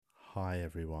Hi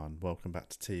everyone, welcome back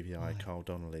to TVI. Hi. Carl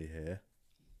Donnelly here.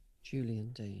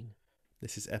 Julian Dean,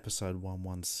 This is episode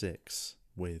 116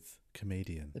 with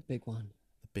comedian, the big one.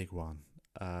 the big one,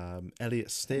 Elliot Come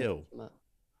Steele. on, Matt.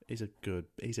 He's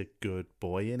a good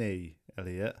boy, isn't he,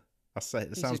 Elliot? I say it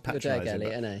He's a sounds good egg, patronising,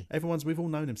 Elliot, but isn't he? we've all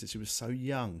known him since he was so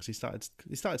young. So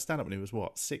he started stand up when he was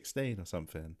what, 16 or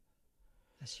something.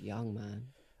 That's young, man.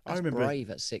 I That's remember brave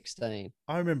at 16.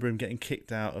 I remember him getting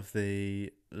kicked out of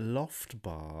the Loft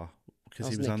bar because I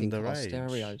he was was nicking car underage.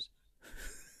 stereos.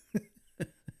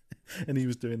 And he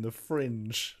was doing the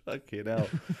Fringe. Fucking hell.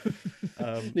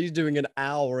 He's doing an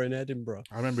hour in Edinburgh.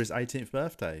 I remember his 18th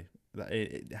birthday. That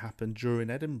it happened during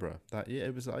Edinburgh. That year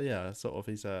it was sort of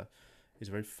he's a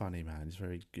very funny man.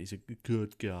 He's a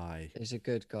good guy. He's a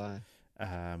good guy. We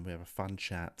have a fun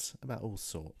chat about all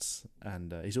sorts,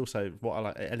 and he's also what I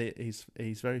like. Elliot,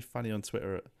 he's very funny on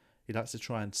Twitter. He likes to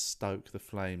try and stoke the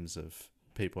flames of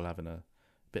people having a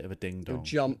bit of a ding He'll dong.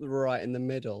 jump right in the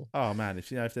middle. Oh man, if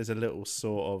there's a little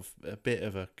sort of a bit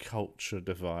of a culture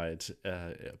divide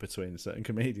between certain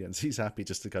comedians, he's happy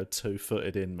just to go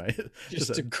 2-footed in, mate.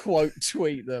 Just to quote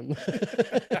tweet them.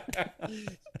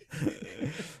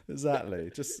 Exactly.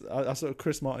 Just I sort of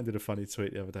Chris Martin did a funny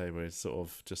tweet the other day where he sort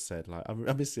of just said like I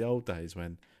miss the old days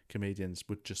when comedians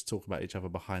would just talk about each other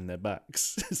behind their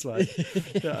backs. It's like you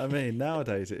know what I mean?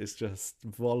 Nowadays it's just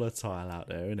volatile out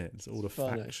there, isn't it? It's all the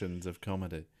Funny. factions of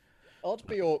comedy. I'd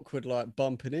be awkward, like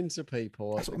bumping into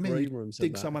people at That's the what I mean, green you rooms. dig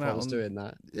And that, someone if I out was on- doing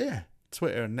that. Yeah.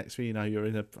 Twitter, and next thing you know, you're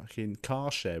in a fucking car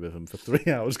share with them for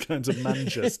 3 hours going to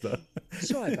Manchester.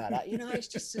 Sorry about that. It's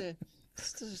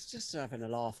just having a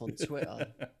laugh on Twitter.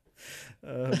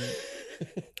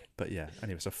 But yeah,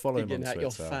 anyway, so follow him on Digging at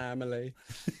your Twitter. family.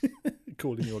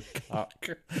 Calling you a cuck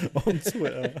on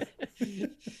Twitter.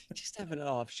 Just having a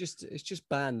laugh. It's just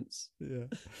bants. Yeah.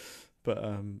 But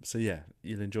so yeah,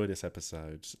 you'll enjoy this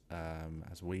episode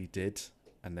as we did,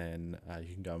 and then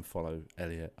you can go and follow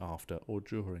Elliot after or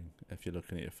during if you're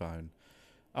looking at your phone.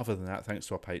 Other than that, thanks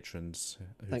to our patrons.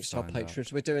 Thanks to our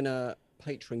patrons. We're doing a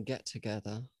patron get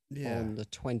together on the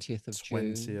 20th of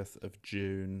June. 20th of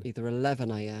June. Either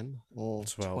 11 a.m. or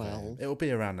 12 a.m. 12. It'll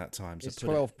be around that time. So It's put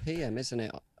it 12 p.m., isn't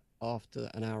it? An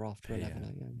hour after 11 PM.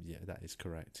 a.m. Yeah, that is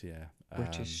correct. Yeah.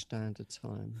 British Standard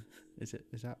Time. Is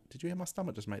that? Did you hear my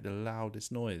stomach just make the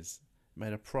loudest noise? It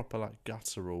made a proper like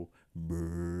guttural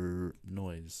brrr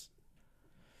noise.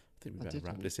 I think we better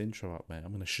wrap didn't. this intro up, mate.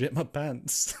 I'm gonna shit my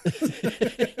pants.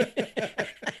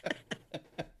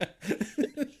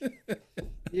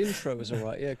 The intro was all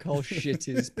right. Yeah, Carl shit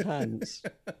his pants.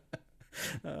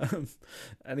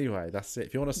 Anyway, that's it.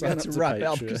 If you want to We sign had up to to wrap it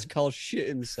up because Patreon, Carl shit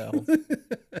himself. if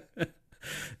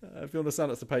you want to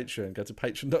sign up to Patreon, go to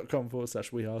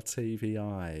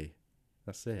patreon.com/weareTVI.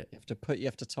 That's it. You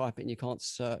have to type it, and you can't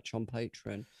search on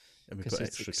Patreon And we because put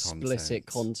it's extra explicit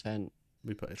content.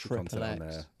 We put extra Triple content on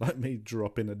X. there, like me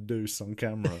dropping a deuce on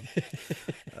camera.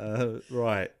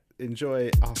 Right, enjoy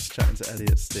us chatting to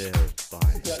Elliot Steele.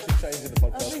 Bye. Changing the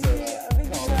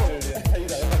podcast.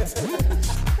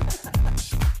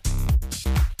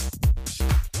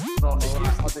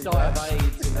 Die of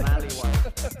AIDS in an alleyway.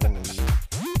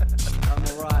 I'm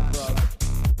alright, bro.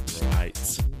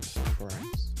 Right.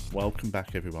 Welcome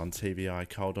back, everyone. TVI,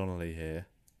 Carl Donnelly here.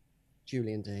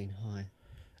 Julian Dean, hi.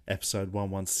 Episode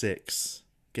 116.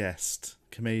 Guest,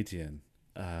 comedian,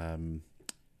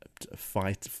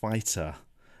 fighter,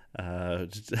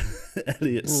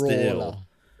 Elliot Steele.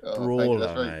 Brawler. Brawler,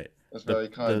 That's mate. That's very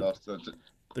kind.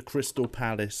 The Crystal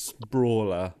Palace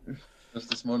brawler. Just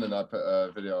this morning, I put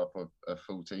a video up of a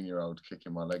 14-year-old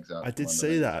kicking my legs out. I did from see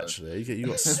underneath, that so- actually. You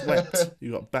got swept.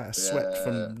 You got swept Yeah.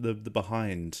 from the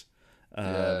behind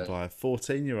Yeah. by a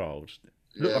 14-year-old.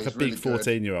 Yeah, Looked like a he's big really good.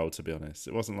 14-year-old, to be honest.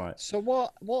 It wasn't like So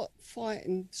what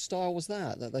fighting style was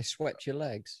that they swept your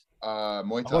legs?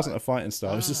 Muay I Thai. wasn't a fighting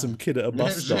star. It was just some Ah. kid at a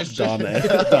bus Yeah, stop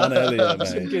just- done earlier,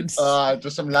 Some mate. good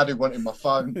Just some lad who wanted my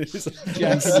phone. It's like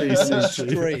Jackson in the CCTV.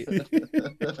 street.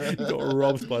 He got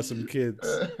robbed by some kids.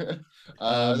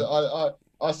 I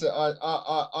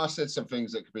said some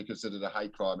things that could be considered a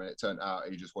hate crime, and it turned out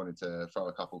he just wanted to throw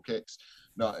a couple kicks.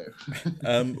 No,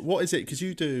 What is it? Because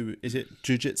you do, is it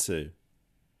jujitsu?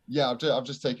 yeah, I've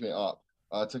just taken it up.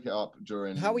 I took it up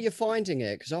during. How are you finding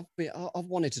it? Because I've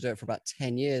wanted to do it for about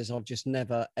 10 years. I've just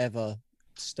never ever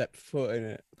stepped foot in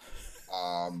it.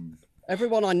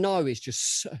 Everyone I know is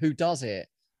just who does it.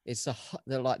 They're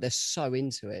so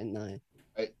into it, aren't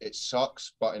they? It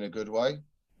sucks, but in a good way.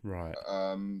 Right.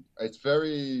 It's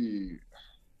very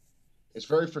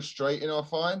frustrating, I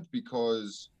find,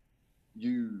 because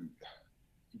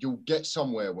you'll get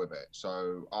somewhere with it.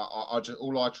 So I just,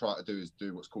 all I try to do is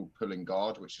do what's called pulling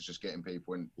guard, which is just getting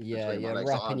people in between my legs.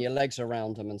 Wrapping your legs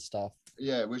around them and stuff.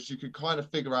 Yeah, which you could kind of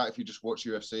figure out if you just watch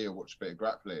UFC or watch a bit of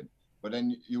grappling. But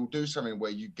then you'll do something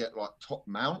where you get like top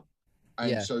mount,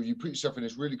 and so you put yourself in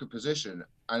this really good position,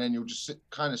 and then you'll just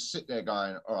sit there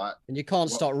going, all right. And you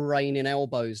can't start raining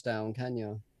elbows down, can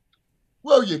you?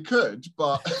 Well, you could,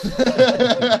 but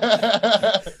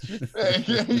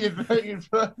you'd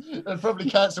probably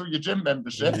cancel your gym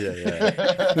membership. Yeah.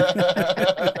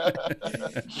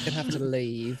 You'd have to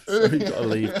leave. So you've got to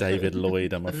leave David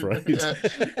Lloyd, I'm afraid.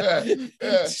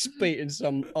 Just beating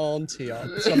some auntie up,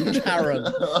 some Karen.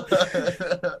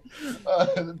 The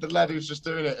lad who's just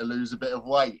doing it to lose a bit of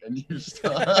weight, and you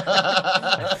start.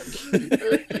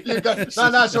 You go, no, it's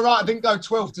all right. I didn't go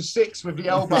 12-6 with the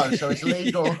elbow, so it's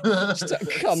legal.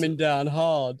 Coming down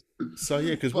hard. So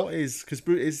yeah, is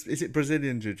it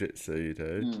Brazilian Jiu-Jitsu you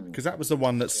do? Because that was the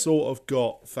one that sort of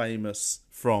got famous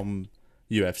from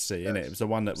UFC, innit? It was the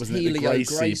one that wasn't it the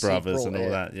Gracie brothers and all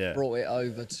that. Yeah, brought it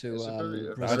over to.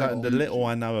 The little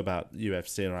I know about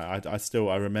UFC, right?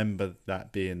 I remember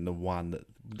that being the one that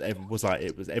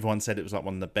everyone said it was like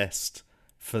one of the best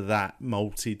for that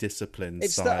multi-discipline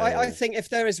style. I think if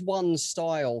there is one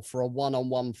style for a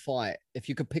one-on-one fight, if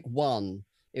you could pick one,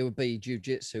 it would be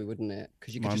jiu-jitsu, wouldn't it?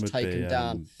 Because you could just take him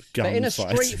down. But in a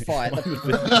street fight,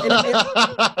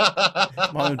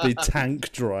 mine would be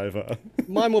tank driver.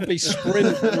 Mine would be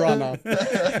sprint runner.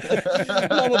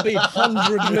 Mine would be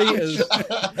 100 meters.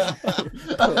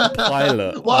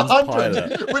 Pilot.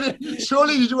 100.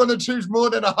 Surely you want to choose more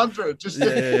than 100. Just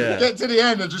get to the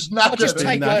end and just knacker. Just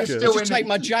take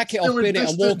my jacket off in it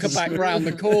and walk her back round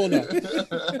the corner.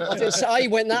 I didn't say he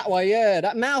went that way. Yeah,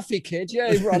 that mouthy kid.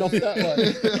 Yeah, he ran off that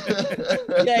way.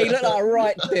 Yeah, he looked like a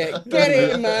right dick. Get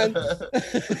in, man.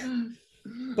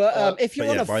 But if you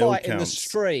want to fight in the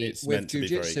street with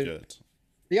jiu-jitsu,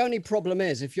 the only problem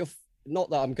is if you're not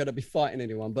that I'm going to be fighting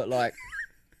anyone, but like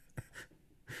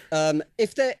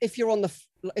if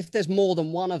there's more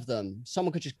than one of them,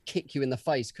 someone could just kick you in the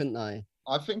face, couldn't they?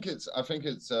 I think it's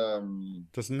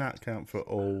doesn't that count for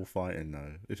all fighting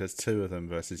though? If there's two of them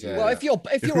versus you. Well, if you're a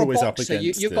boxer,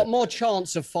 you've got more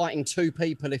chance of fighting two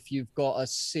people if you've got a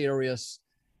serious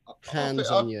hands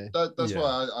on you. That's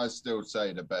why I still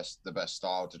say the best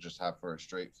style to just have for a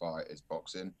street fight is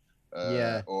boxing.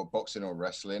 Or boxing or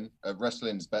wrestling.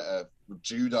 Wrestling's better.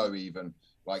 Judo even.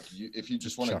 Like if you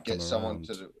just want to get someone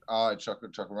to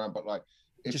chuck around, but like.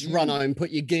 Just run home, put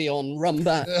your gi on, run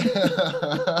back.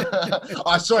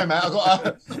 Sorry, mate.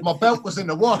 My belt was in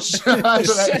the wash. I've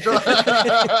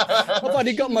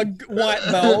only got my white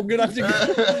belt.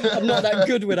 I'm not that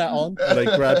good with that on. And they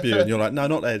grab you, and you're like, no,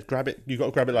 not there. Grab it. You got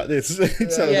to grab it like this.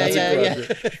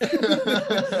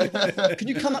 Can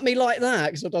you come at me like that?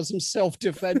 Because I've done some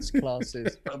self-defense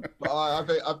classes. I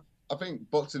think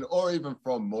boxing, or even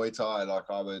from Muay Thai,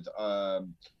 like I would.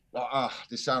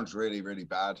 This sounds really, really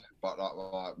bad, but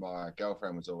like my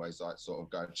girlfriend was always like sort of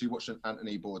going. She watched an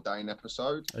Anthony Bourdain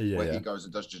episode where he goes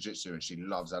and does jiu-jitsu, and she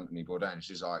loves Anthony Bourdain.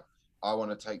 She's like, I want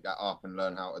to take that up and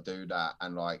learn how to do that,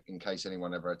 and like in case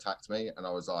anyone ever attacked me. And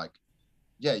I was like,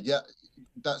 yeah,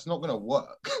 that's not gonna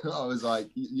work. I was like,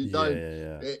 you don't.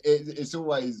 It's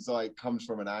always like comes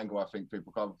from an angle. I think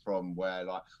people come from where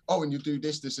like, oh, and you do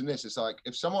this, and this. It's like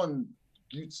if someone.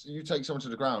 You take someone to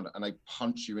the ground and they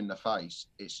punch you in the face,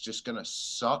 it's just gonna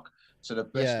suck. So the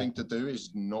best thing to do is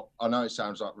not. I know it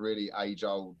sounds like really age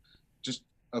old. Just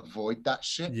avoid that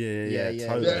shit. Yeah,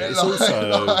 totally. Yeah, it's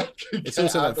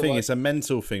also that thing. It's a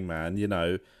mental thing, man. You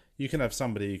know, you can have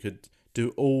somebody who could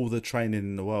do all the training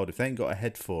in the world if they ain't got a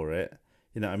head for it.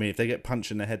 You know what I mean? If they get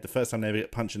punched in the head, the first time they ever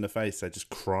get punched in the face, they just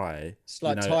cry. It's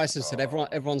like Tyson said,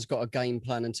 everyone's got a game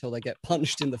plan until they get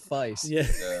punched in the face. Yeah.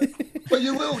 But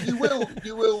you will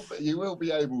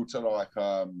be able to like,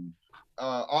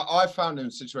 I found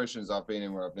in situations I've been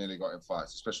in where I've nearly got in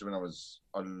fights, especially when I was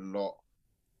a lot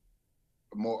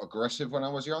more aggressive when I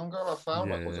was younger. I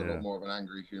found I was a lot more of an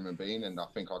angry human being, and I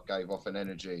think I gave off an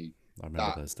energy. I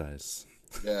remember those days.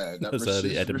 Yeah, those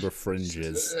early Edinburgh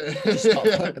fringes.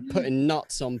 Start putting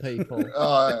nuts on people.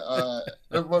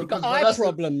 You've got eye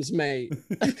problems, mate.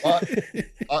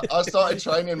 I started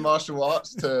training martial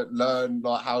arts to learn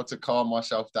like how to calm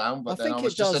myself down, but then I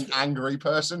was just an angry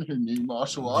person who knew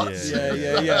martial arts.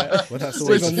 Yeah. Well, that's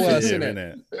always even worse, isn't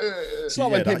it? It's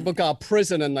like when people go to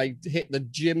prison and they hit the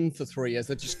gym for 3 years,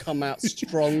 they just come out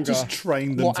stronger. Just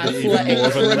train them more to be even more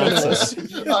of a criminals.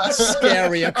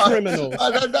 Scarier criminals.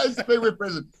 I don't know, it's the thing with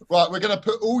prison. Right, we're going to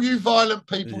put all you violent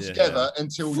people together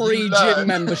until free you learn. gym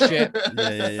membership.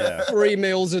 Yeah. 3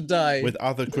 meals a day. With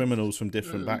other criminals from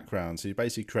different backgrounds. So you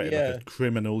basically created like a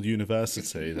criminal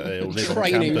university that they all live on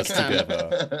campus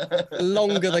together. The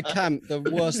longer the camp, the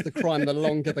worse the crime, the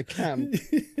longer the camp.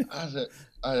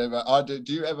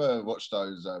 Do you ever watch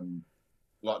those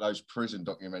like those prison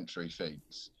documentary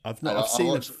things? I've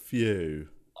seen a few.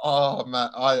 Oh man,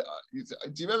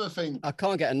 do you ever think I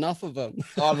can't get enough of them?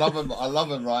 I love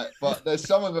them, right? But there's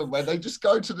some of them where they just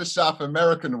go to the South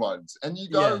American ones, and you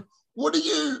go, "What are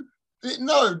you?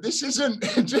 No, this isn't.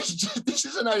 This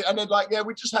isn't." And they're like, "Yeah,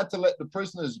 we just had to let the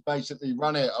prisoners basically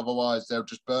run it, otherwise they'll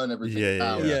just burn everything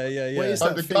down." Yeah.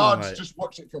 So the guards just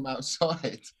watch it from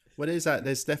outside. Well,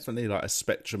 there's definitely like a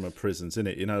spectrum of prisons, isn't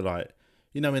it? You know, like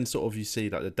when sort of you see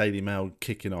like the Daily Mail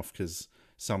kicking off because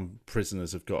some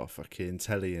prisoners have got a fucking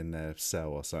telly in their cell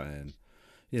or something.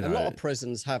 You know, a lot of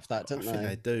prisons have that, don't they? I think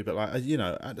they do, but like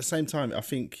at the same time, I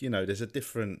think there's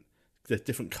different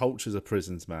cultures of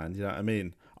prisons, man. You know what I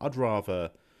mean? I'd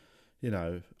rather,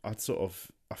 I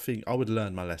think I would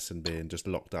learn my lesson being just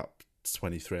locked up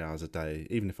 23 hours a day,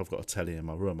 even if I've got a telly in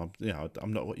my room.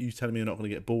 I'm not. What you telling me? You're not going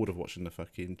to get bored of watching the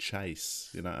fucking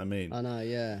chase? You know what I mean? I know,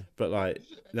 yeah. But like,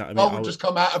 I would just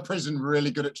come out of prison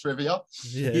really good at trivia.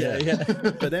 Yeah.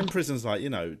 But then prisons, like,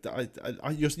 you're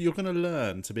going to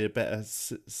learn to be a better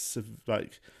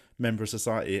member of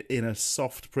society in a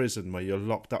soft prison where you're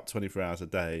locked up 24 hours a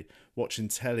day watching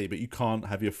telly, but you can't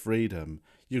have your freedom.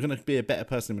 You're going to be a better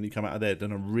person when you come out of there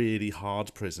than a really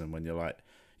hard prison when you're like,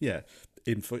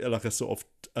 in for like a sort of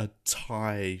a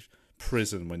Thai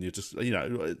prison when you're just,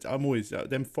 I'm always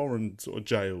them foreign sort of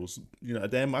jails.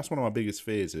 That's one of my biggest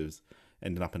fears is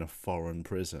ending up in a foreign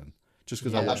prison. Just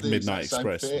because I watched Midnight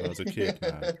Express when I was a kid,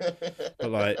 man. But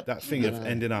like that thing of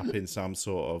ending up in some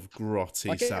sort of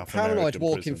grotty South American paranoid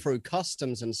walking prison. through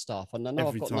customs and stuff, and I know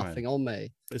I've got nothing on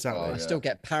me. Exactly. I still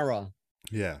get para.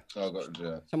 Yeah.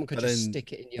 Someone could just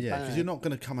stick it in your bag. Because you're not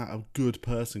going to come out a good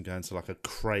person going to like a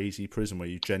crazy prison where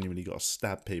you genuinely got to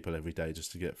stab people every day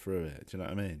just to get through it. Do you know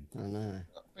what I mean? I know.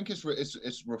 I think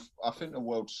I think the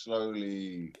world's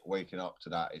slowly waking up to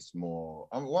that. It's more.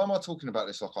 Why am I talking about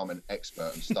this like I'm an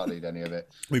expert and studied any of it?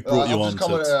 We brought you on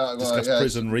to discuss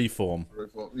prison reform.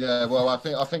 Yeah, well, I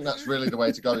think that's really the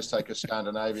way to go. Is take a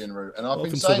Scandinavian route, and I've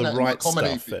been to saying the that right in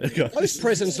comedy. stuff. Those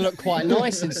prisons look quite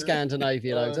nice in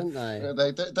Scandinavia, though, don't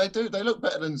they? They do. They look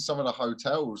better than some of the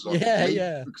hotels. Like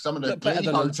Some of the better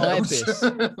than hotels.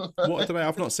 What do they?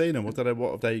 I've not seen them. What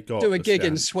have they got? Do a gig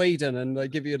in Sweden and they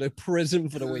give you the prison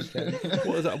for the weekend.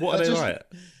 What are they like?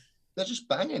 They're just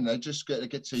banging. They just get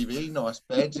TV, nice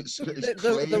beds. It's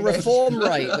the reform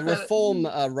rate, the reform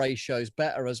ratio is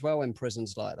better as well in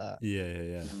prisons like that.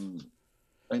 Yeah.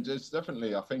 And it's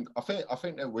definitely. I think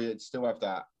that we still have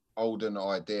that olden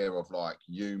idea of like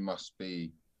you must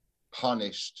be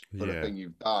punished for the thing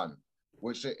you've done.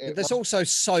 Which there's also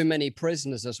so many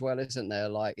prisoners as well, isn't there?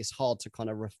 Like it's hard to kind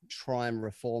of try and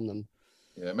reform them.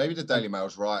 Yeah, maybe the Daily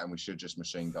Mail's right, and we should just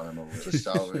machine gun them all. Just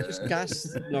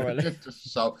gas, not really. Just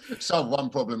solve one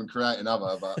problem and create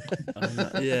another. But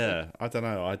I don't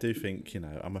know. I do think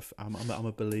I'm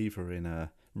a believer in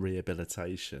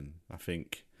rehabilitation. I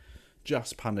think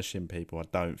just punishing people, I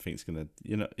don't think it's gonna.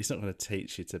 It's not gonna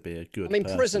teach you to be a good.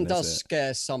 Prison does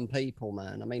scare some people,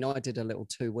 man. I mean, I did a little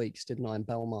 2 weeks, didn't I, in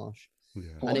Belmarsh?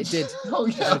 Yeah. And it did. Oh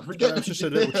yeah, it was just a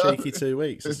little cheeky 2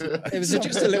 weeks. It was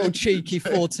just a little cheeky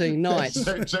 14 nights.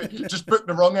 Just booked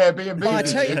the wrong Airbnb. But I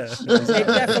tell you, it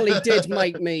definitely did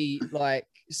make me like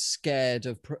scared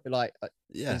of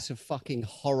it's a fucking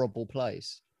horrible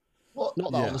place. What?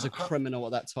 Not that I was a criminal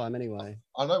at that time, anyway.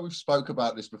 I know we've spoke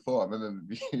about this before. I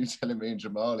remember you telling me and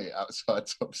Jamali outside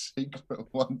Top Secret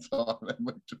one time.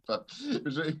 It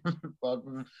was really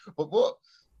fun. But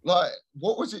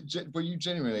what was it? Were you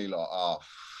genuinely like, oh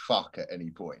fuck, at any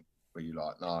point? Were you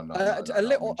like, no? A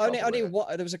little. Only what?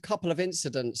 There was a couple of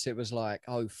incidents. It was like,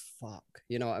 oh fuck,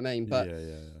 you know what I mean? But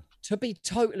to be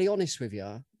totally honest with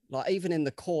you, like even in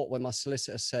the court when my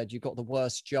solicitor said you got the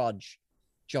worst judge,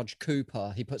 Judge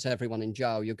Cooper, he puts everyone in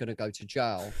jail. You're going to go to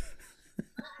jail.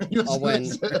 I went.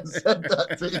 Said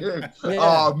that to you. Yeah.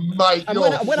 Oh, mate, and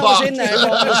when I was in there,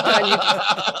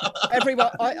 everyone.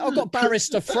 I've got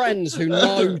barrister friends who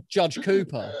know Judge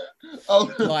Cooper.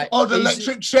 The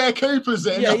electric chair Cooper's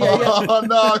in. Yeah. Oh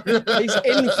no, he's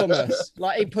infamous.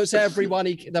 Like he puts everyone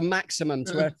the maximum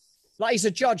to where. Like he's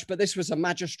a judge, but this was a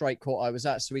magistrate court I was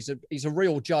at, so he's a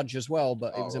real judge as well.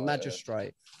 But it was a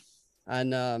magistrate,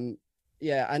 and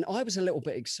yeah, and I was a little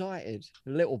bit excited, a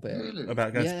little bit. Really?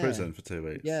 About going to prison for 2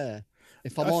 weeks. Yeah,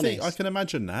 if I'm honest, I can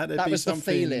imagine that. that was the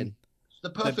feeling. It's the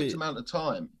perfect amount of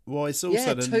time. Well, it's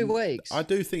also 2 weeks. I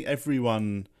do think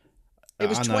everyone. It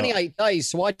was 28 days,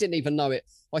 so I didn't even know it.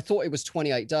 I thought it was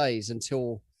 28 days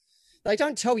until they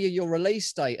don't tell you your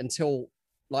release date until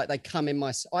like they come in.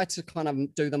 I had to kind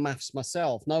of do the maths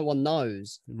myself. No one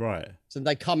knows. Right. So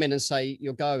they come in and say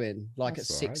you're going like That's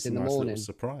at all right. 6 It's in a the nice morning. little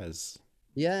surprise.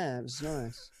 Yeah, it was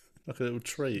nice. Like a little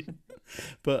treat.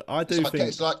 But I do think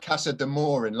it's like Casa de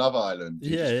Moore in Love Island.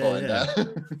 You just find out.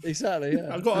 Exactly.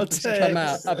 Yeah. I've got a come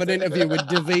out, have an interview with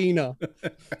Davina.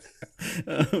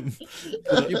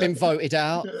 You've been voted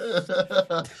out.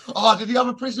 Oh, did the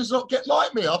other prisoners not get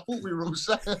like me? I thought we were all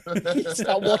set.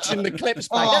 Start watching the clips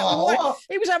back.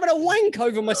 He was having a wank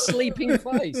over my sleeping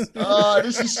face.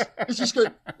 This is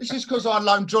good. This is because I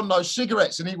loaned John those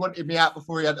cigarettes and he wanted me out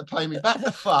before he had to pay me back.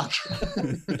 The fuck.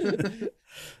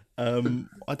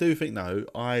 I do think though,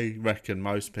 I reckon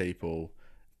most people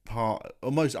I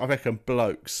reckon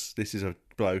blokes, this is a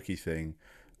blokey thing,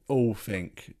 all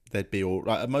think they'd be all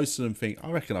like, most of them think, I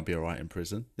reckon I'd be all right in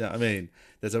prison. Yeah, I mean,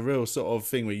 there's a real sort of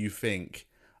thing where you think,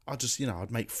 I just,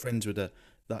 I'd make friends with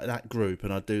that group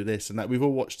and I'd do this and that. We've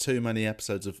all watched too many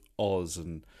episodes of Oz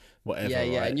and whatever.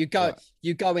 Yeah, right? And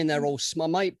you go in there all my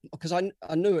mate, because I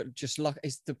knew it just like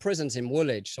it's the prison's in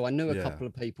Woolwich, so I knew a couple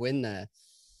of people in there.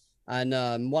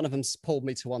 And one of them pulled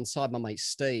me to one side, my mate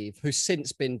Steve, who's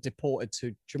since been deported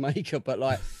to Jamaica. But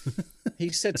like, he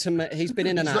said to me, he's been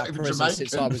in and out of prison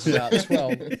since I was about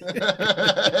 12.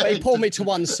 But he pulled me to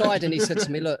one side and he said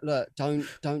to me, look, don't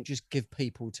just give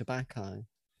people tobacco.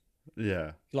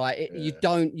 Yeah. Like you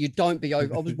don't be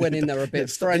over. I went in there a bit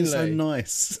friendly. So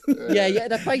nice. Yeah.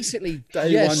 They're basically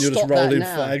day one. You're just rolling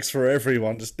flags for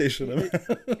everyone, just dishing them.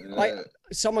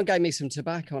 Someone gave me some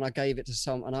tobacco and I gave it to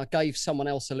I gave someone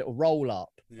else a little roll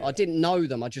up. Yeah. I didn't know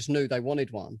them. I just knew they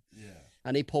wanted one. Yeah.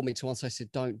 And he pulled me to one side. I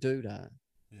said, "Don't do that."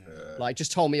 Yeah. Like,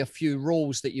 just told me a few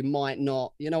rules that you might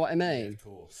not. You know what I mean? Yeah, of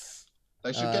course.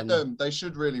 They should get them. They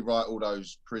should really write all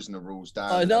those prisoner rules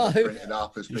down. I know. Print it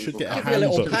up as you people. Should get a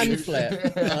little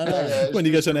pamphlet. When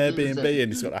you go to an Airbnb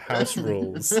and it's got a house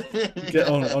rules, get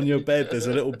on your bed. There's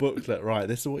a little booklet. Right,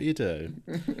 this is what you do.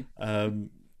 I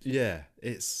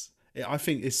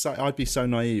think it's. I'd be so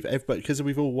naive, because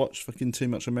we've all watched fucking too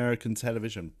much American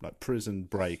television, like Prison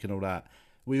Break and all that.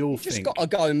 We all just got to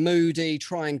go moody,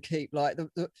 try and keep like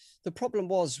the problem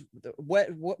was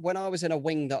when I was in a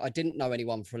wing that I didn't know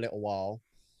anyone for a little while,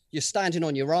 you're standing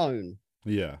on your own.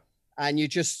 Yeah. And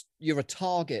you're a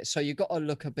target. So you got to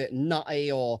look a bit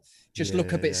nutty or just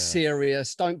look a bit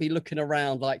serious. Don't be looking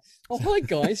around like, oh, hi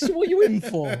guys, what are you in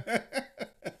for?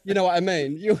 You know what I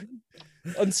mean?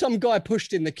 And some guy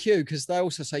pushed in the queue because they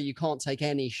also say you can't take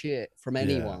any shit from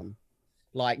anyone,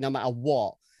 like no matter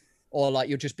what. Or like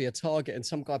you'll just be a target. And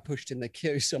some guy pushed in the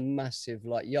queue, some massive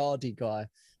like yardie guy.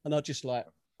 And I just like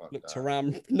looked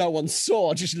around. No one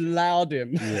saw. I just allowed him.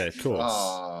 Yeah, of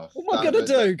course. What am I gonna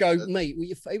do? Go, mate.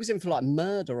 He was in for like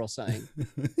murder or something.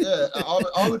 Yeah,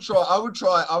 I would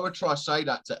try say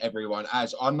that to everyone.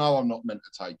 As I know, I'm not meant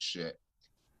to take shit,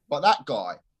 but that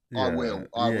guy. I will.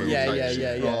 Yeah.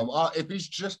 If he's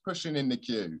just pushing in the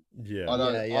queue,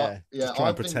 just try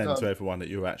and pretend to everyone that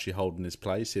you're actually holding his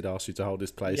place. He'd ask you to hold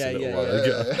his place a little while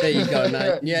ago. There you go,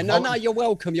 mate. Yeah, no, you're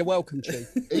welcome. You're welcome, Chief.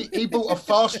 He bought a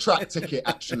fast track ticket,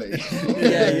 actually.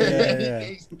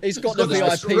 He's got the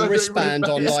VIP wristband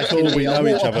on. Like, cool, we know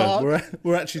each other.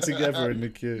 We're actually together in the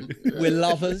queue. We're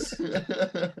lovers.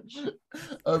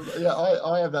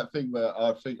 I have that thing where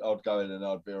I think I'd go in and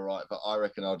I'd be all right, but I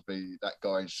reckon I'd be that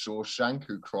guy in Shawshank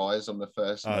who cries on the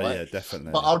first night. Oh yeah,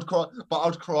 definitely. But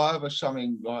I'd cry over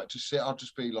something like I'd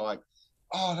just be like,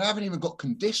 oh, they haven't even got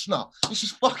conditioner. This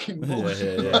is fucking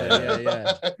bullshit.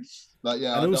 Yeah.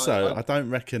 And also, I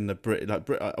don't reckon the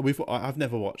I've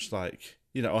never watched I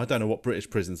don't know what British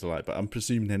prisons are like, but I'm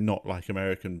presuming they're not like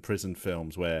American prison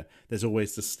films where there's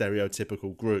always the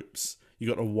stereotypical groups. You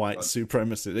got a white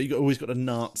supremacist. You always got a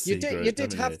Nazi group. You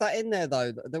did have that in there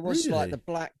though. There was like the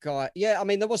black guy. Yeah, I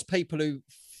mean there was people who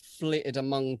flitted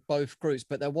among both groups,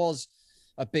 but there was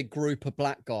a big group of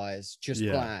black guys, just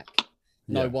black,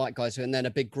 no white guys, and then a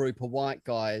big group of white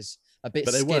guys, a bit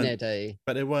skinheady.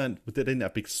 But they didn't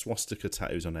have big swastika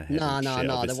tattoos on their head. No,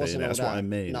 there wasn't. That's all what that. I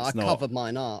mean. No, I covered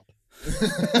mine up.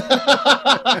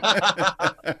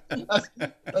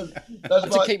 That's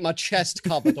to keep my chest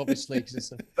covered, obviously,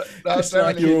 because it's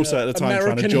like you were also at the time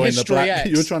trying to join the black.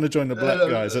 You were trying to join the black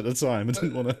guys at the time. I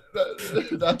didn't want to.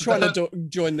 Trying to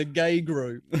join the gay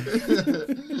group.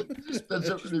 That's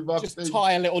definitely my Just thing.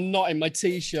 tie a little knot in my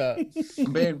t-shirt.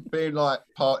 Being like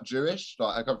part Jewish,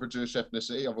 like I come from Jewish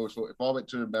ethnicity. I've always thought if I went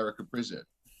to an American prison,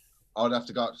 I'd have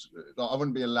to go up to, like, I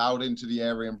wouldn't be allowed into the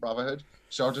Aryan Brotherhood.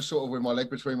 So I'll just sort of, with my leg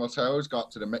between my toes, go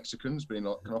up to the Mexicans, being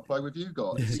like, can I play with you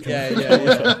guys? Yeah.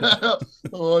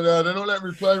 Oh, no, they're not letting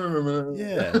me play with them.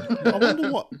 Yeah. I wonder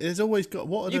what, there's always got,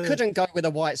 what are You couldn't go with the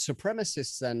white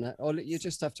supremacists then, or you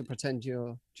just have to pretend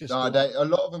you're just... No, a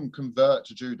lot of them convert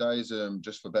to Judaism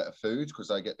just for better food because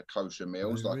they get the kosher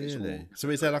meals. Oh, like really? it's all, So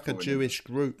is there like a Jewish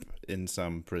group in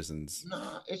some prisons?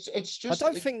 No, it's just... I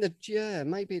don't think that,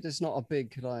 maybe there's not a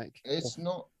big, like... It's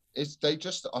not... They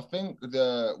just... I think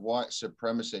the white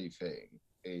supremacy thing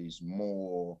is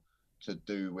more to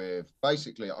do with...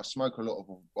 Basically, I smoke a lot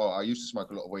of... Well, I used to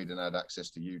smoke a lot of weed and had access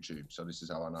to YouTube, so this is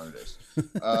how I know this.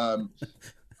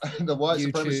 The white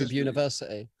YouTube supremacist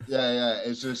University. Yeah,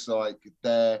 it's just like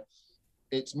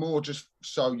it's more just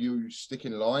so you stick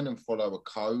in line and follow a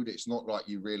code. It's not like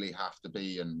you really have to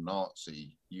be a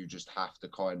Nazi. You just have to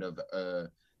kind of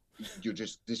you're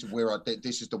just this is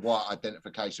the white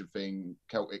identification thing,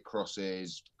 Celtic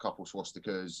crosses, couple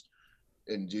swastikas,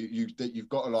 and you've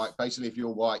got to, like, basically if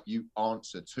you're white you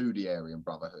answer to the Aryan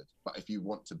Brotherhood, but if you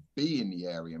want to be in the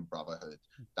Aryan Brotherhood,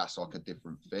 that's like a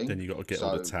different thing. Then you got to get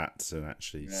all the tats and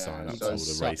actually sign up to all the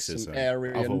suck racism. some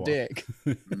Aryan dick.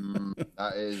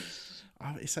 That is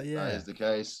that is the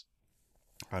case.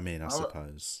 I mean, I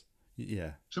suppose.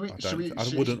 Yeah.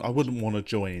 I wouldn't want to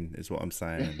join, is what I'm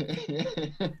saying.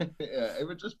 Yeah, it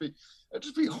would just be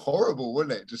horrible,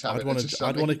 wouldn't it? Just I'd want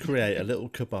to create a little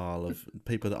cabal of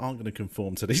people that aren't going to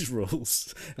conform to these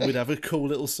rules, and we'd have a cool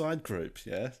little side group.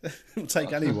 Yeah, we'll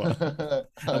take anyone,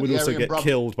 and we'd also get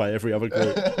killed by every other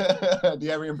group. The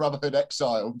Aryan Brotherhood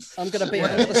exiled. I'm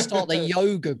gonna start the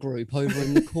yoga group over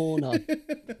in the corner.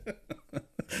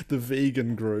 The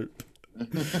vegan group.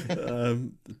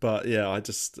 But yeah,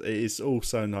 it's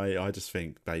also nice. I just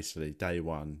think basically day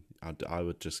one, I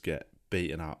would just get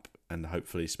beaten up and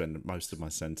hopefully spend most of my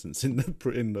sentence in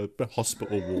the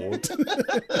hospital ward.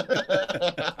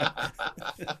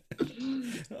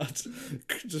 I'd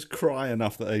just cry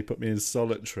enough that they put me in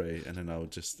solitary, and then I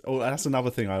would just... Oh, that's another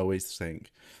thing I always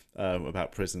think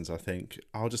about prisons. I think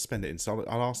I'll just spend it in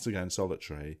solitary. I'll ask to go in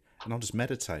solitary, and I'll just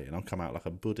meditate, and I'll come out like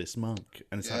a Buddhist monk,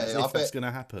 and it's as if that's going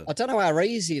to happen. I don't know how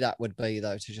easy that would be,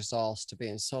 though, to just ask to be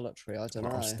in solitary. I don't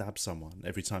know. I'll stab someone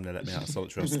every time they let me out of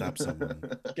solitary. I'll stab someone.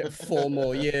 Get 4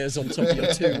 more years on top of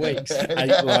your 2 weeks.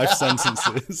 8 life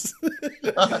sentences.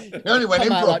 You only went in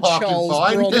for a parking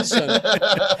fine.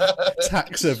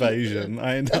 Tax evasion.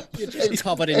 I end up. You're just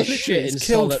covered in shit. He's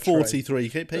killed 43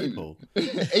 people.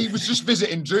 He was just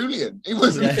visiting Julian. He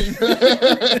wasn't.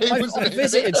 I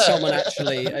visited someone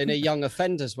actually in a young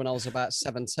offenders when I was about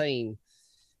 17.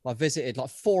 I visited, like,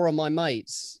 4 of my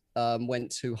mates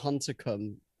went to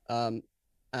Huntercombe,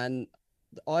 and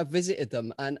I visited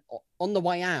them, and on the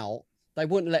way out they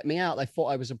wouldn't let me out. They thought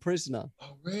I was a prisoner.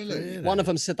 Oh, really? One of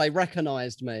them said they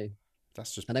recognized me.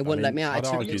 That's just, and they wouldn't let me out. I'd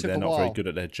argue it took they're a not while. very good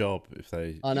at their job if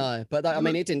they. I know, but I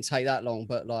mean, it didn't take that long.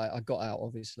 But like, I got out,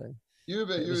 obviously. You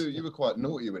were quite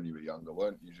naughty when you were younger,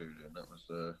 weren't you, Julian? That was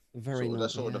very naughty,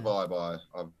 that's sort of the vibe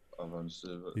I've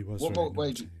understood. He was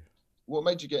what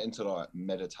made you get into, like,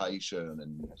 meditation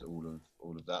and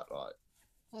all of that? Like,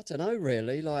 I don't know,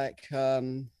 really. Like, I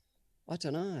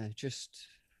don't know. Just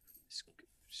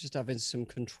having some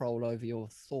control over your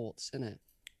thoughts, innit?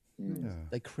 Yeah.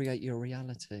 They create your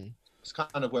reality. That's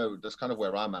kind of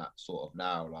where I'm at sort of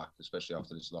now. Like, especially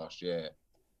after this last year,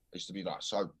 I used to be, like,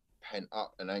 so pent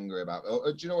up and angry about.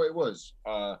 Do you know what it was?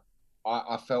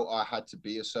 I felt I had to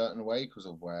be a certain way because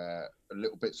of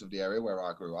little bits of the area where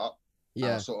I grew up. Yeah.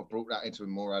 And I sort of brought that into a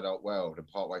more adult world, and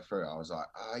partway through, I was like,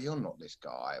 you're not this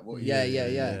guy. What Yeah.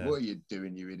 What are you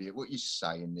doing, you idiot? What are you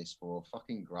saying this for?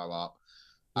 Fucking grow up.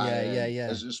 Yeah.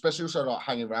 Especially also, like,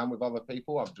 hanging around with other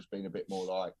people, I've just been a bit more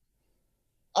like,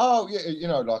 oh yeah, you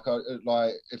know, like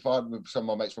if I'm with some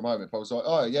of my mates from home, if I was like,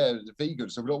 oh yeah, the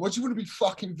vegans, I'd be like, what do you want to be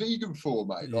fucking vegan for,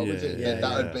 mate? Like,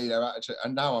 that would be their attitude.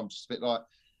 And now I'm just a bit like,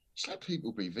 just let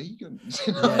people be vegans.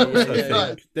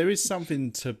 There is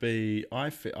something to be. I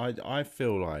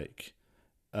feel like,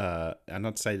 and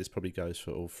I'd say this probably goes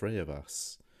for all 3 of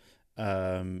us.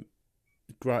 If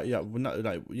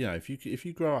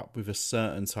you grow up with a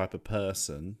certain type of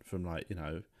person from, like, you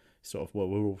know, sort of, well,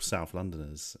 we're all South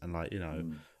Londoners, and, like, you know,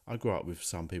 I grew up with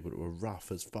some people that were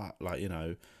rough as fuck, like, you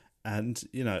know, and,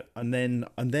 you know, and then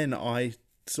I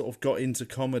sort of got into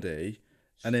comedy,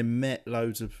 and then met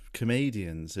loads of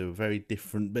comedians who were very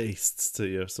different beasts to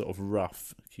your sort of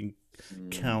rough fucking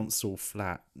council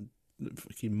flat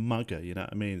fucking mugger, you know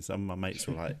what I mean? Some of my mates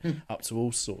were, like, up to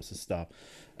all sorts of stuff,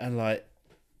 and, like,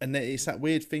 and then it's that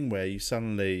weird thing where you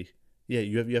suddenly,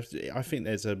 you have to. I think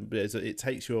there's a. It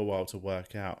takes you a while to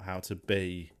work out how to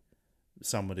be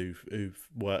someone who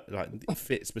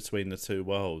fits between the two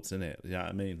worlds, isn't it? You know what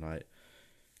I mean? Like,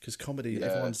 because comedy,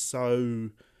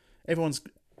 everyone's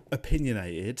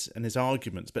opinionated and there's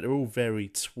arguments, but they're all very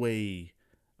twee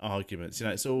arguments. You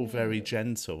know, it's all very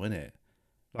gentle, isn't it?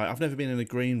 Like, I've never been in a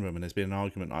green room and there's been an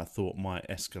argument I thought might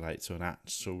escalate to an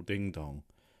actual ding dong.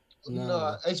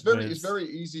 No, it's very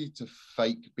easy to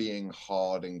fake being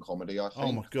hard in comedy. I think.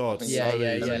 Oh my god! Yeah.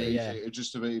 It's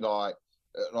just to be like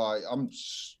I'm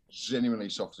genuinely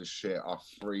soft as shit. I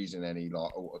freeze in any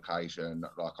like altercation.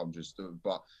 Like I'm just,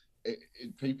 but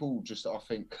people just, I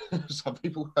think some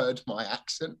people heard my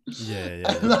accent.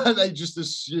 And they just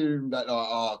assume that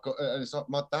and it's like,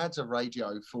 my dad's a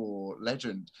Radio 4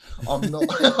 legend. I'm not.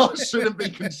 I shouldn't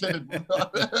be considered.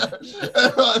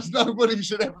 Nobody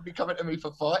should ever be coming to me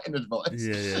for fighting advice.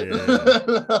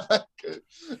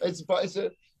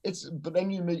 But then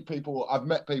you meet people. I've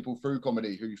met people through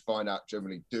comedy who you find out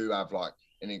generally do have like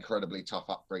an incredibly tough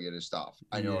upbringing and stuff,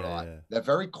 and you're they're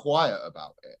very quiet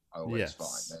about it. I always find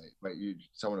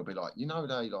someone will be like, they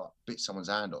like bit someone's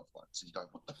hand off once, and you go,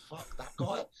 what the fuck, that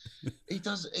guy?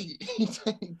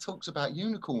 he talks about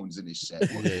unicorns in his set.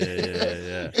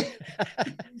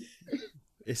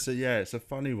 It's a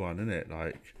funny one, isn't it?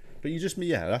 Like, but you just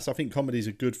I think comedy's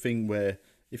a good thing where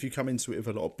if you come into it with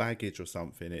a lot of baggage or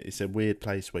something, it's a weird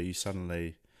place where you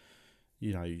suddenly.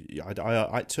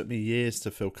 It took me years to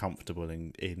feel comfortable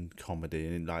in comedy,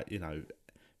 and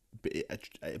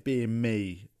being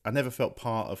me. I never felt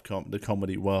part of the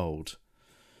comedy world.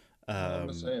 I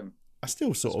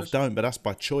still sort of don't, but that's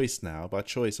by choice now. By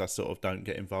choice, I sort of don't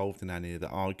get involved in any of the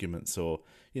arguments, or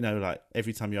like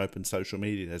every time you open social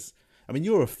media,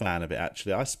 you're a fan of it,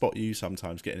 actually. I spot you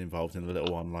sometimes getting involved in a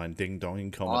little online ding dong in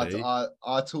comedy.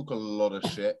 I talk a lot of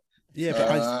shit. Yeah,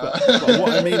 but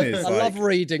what I mean is, I love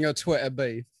reading a Twitter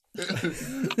beef.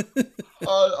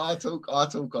 I talk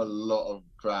a lot of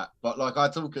crap, but like I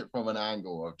talk it from an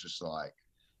angle of just like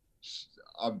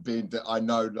I'm being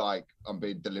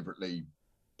deliberately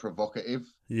provocative.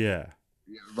 Yeah.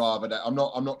 Rather than I'm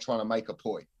not trying to make a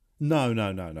point. No.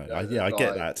 I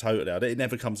get that totally. It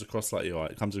never comes across like you are.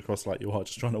 It comes across like you are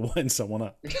just trying to wind someone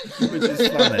up, which is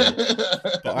funny.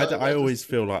 But I always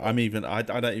feel like I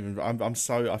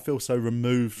feel so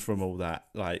removed from all that.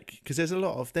 Like, because there's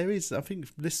I think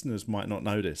listeners might not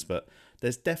know this, but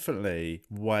there's definitely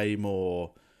way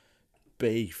more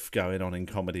beef going on in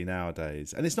comedy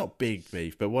nowadays, and it's not big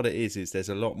beef, but what it is there's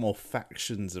a lot more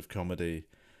factions of comedy.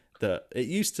 That it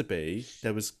used to be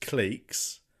there was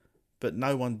cliques, but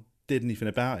no one did anything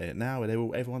about it. Now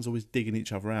everyone's always digging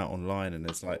each other out online, and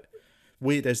there's like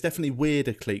there's definitely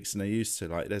weirder cliques than they used to.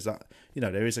 Like there's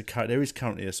there is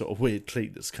currently a sort of weird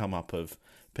clique that's come up of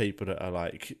people that are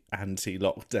like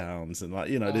anti-lockdowns and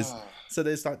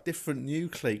there's like different new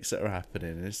cliques that are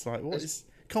happening. And it's like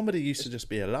comedy used to just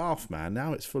be a laugh, man.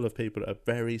 Now it's full of people that are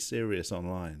very serious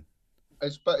online.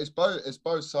 It's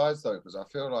both sides though, because I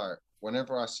feel like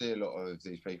whenever I see a lot of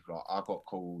these people, like I got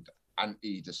called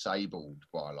anti-disabled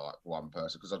by like one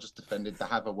person because I just defended the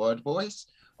have a word voice.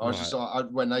 I was just like,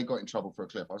 when they got in trouble for a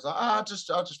clip, I was like, I just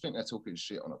think they're talking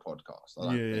shit on a podcast. I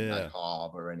don't think they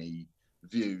harbour any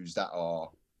views that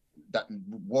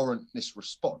warrant this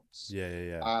response.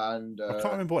 And I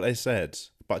can't remember what they said,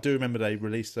 but I do remember they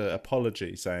released an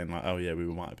apology saying like, oh yeah, we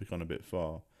might have gone a bit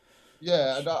far.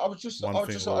 Yeah, and I was just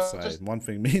one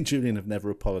thing. Me and Julian have never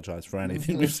apologised for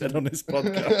anything we've said on this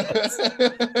podcast.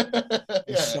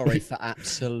 We're sorry for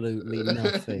absolutely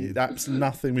nothing. That's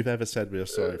nothing we've ever said. We are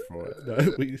sorry for it.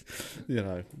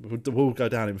 No, we'll go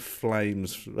down in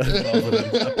flames rather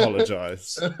than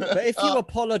apologise. But if you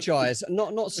apologise,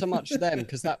 not so much them,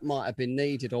 because that might have been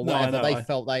needed or whatever they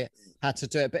felt they had to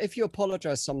do it. But if you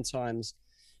apologise, sometimes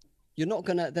they're not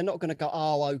gonna go,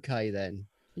 oh, okay then.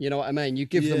 You know what I mean? You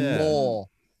give them more.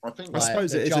 I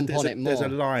suppose there's a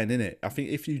line in it. I think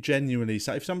if you genuinely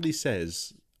say, if somebody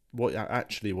says what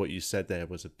you said there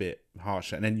was a bit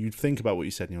harsh, and then you think about what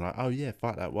you said and you're like, oh yeah,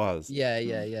 fuck, that was.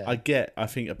 Yeah. I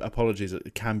think apologies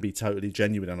can be totally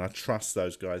genuine, and I trust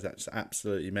those guys that's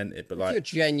absolutely meant it. But like,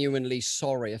 if you're genuinely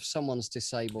sorry if someone's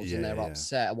disabled and they're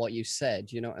upset at what you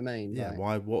said, you know what I mean? Yeah.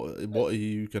 Like, what are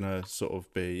you gonna sort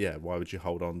of be? Yeah. Why would you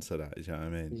hold on to that? You know what I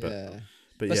mean? But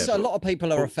a lot of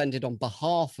people are offended on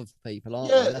behalf of people, aren't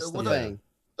they? That's the thing.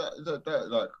 That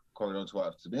like going on to what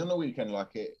happened to me on the weekend,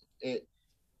 like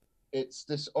it's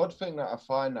this odd thing that I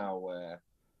find now where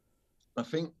I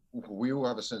think we all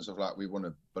have a sense of like we want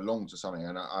to belong to something,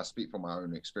 and I speak from my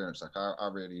own experience. Like I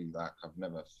really like I've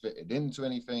never fitted into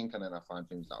anything, and then I find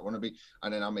things that I want to be,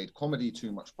 and then I made comedy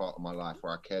too much part of my life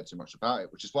where I cared too much about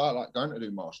it, which is why I like going to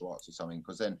do martial arts or something,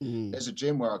 because then there's a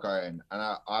gym where I go in and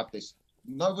I have this.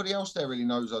 Nobody else there really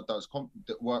knows I does.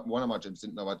 One of my gyms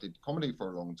didn't know I did comedy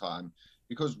for a long time,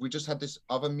 because we just had this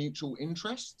other mutual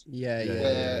interest. Yeah.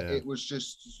 It was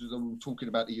just talking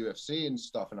about the UFC and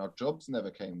stuff, and our jobs never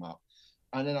came up.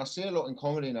 And then I see a lot in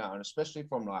comedy now, and especially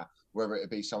from like whether it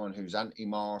be someone who's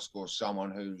anti-mask or someone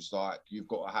who's like, you've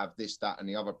got to have this, that, and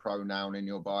the other pronoun in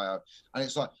your bio. And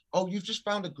it's like, oh, you've just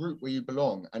found a group where you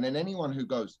belong. And then anyone who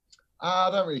goes, I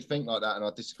don't really think like that, and I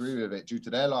disagree with it due to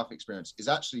their life experience, is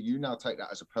actually you now take that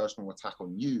as a personal attack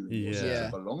on you and your sense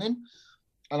of belonging.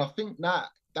 And I think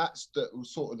that's the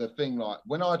sort of the thing. Like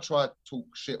when I try to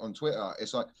talk shit on Twitter,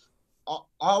 it's like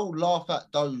I'll laugh at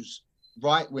those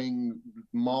right-wing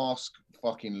mask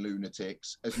fucking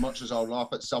lunatics as much as I'll laugh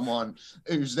at someone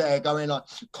who's there going like,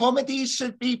 comedy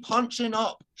should be punching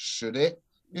up. Should it?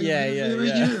 Who are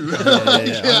you?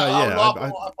 I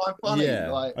find funny.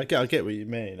 Yeah, like, I get what you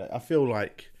mean. I feel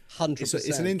like 100%.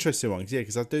 it's an interesting one,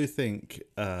 because I do think,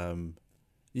 I'm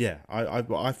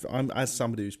as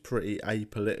somebody who's pretty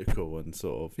apolitical and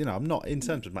sort of, I'm not, in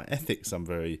terms of my ethics, I'm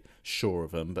very sure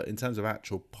of them, but in terms of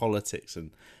actual politics,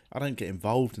 and I don't get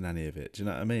involved in any of it. Do you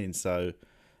know what I mean? So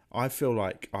I feel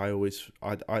like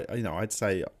I'd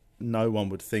say no one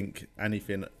would think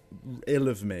anything ill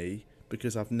of me,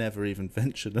 because I've never even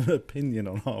ventured an opinion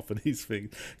on half of these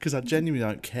things, because I genuinely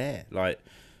don't care. But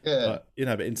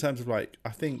in terms of like, I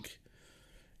think,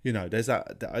 there's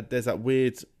that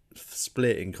weird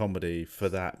split in comedy for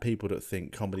that people that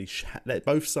think comedy,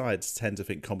 both sides tend to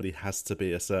think comedy has to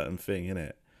be a certain thing,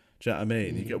 innit? Do you know what I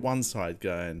mean? You get one side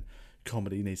going,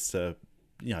 comedy needs to,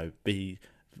 be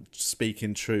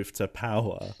speaking truth to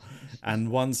power,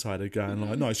 and one side are going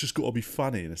like, no, it's just got to be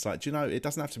funny. And it's like, it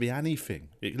doesn't have to be anything.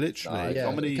 It literally,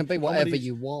 comedy, it can be whatever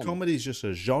you want. Comedy's just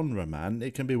a genre, man.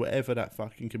 It can be whatever that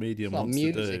fucking comedian wants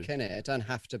to do. Music, innit? It don't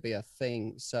have to be a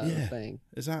thing, certain thing.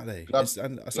 Exactly.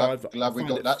 Glad we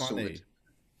got that sorted.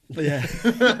 Yeah,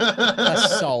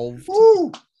 that's solved.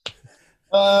 Woo!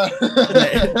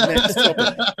 Next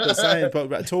topic. But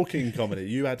about talking comedy,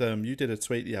 you did a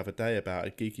tweet the other day about a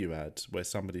gig you had where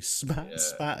somebody spat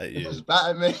at you.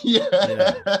 Spat at me,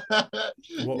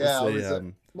 What was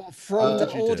the what from the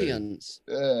audience?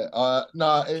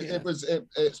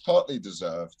 It's partly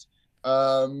deserved.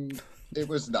 I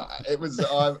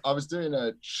was doing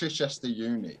a Chichester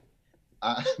uni,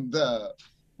 and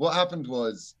what happened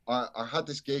was I had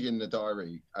this gig in the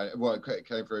diary. It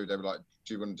came through. They were like,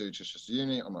 do you want to do Chichester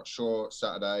Uni? I'm not sure.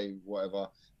 Saturday, whatever.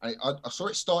 And I saw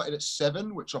it started at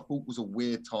 7, which I thought was a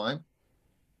weird time.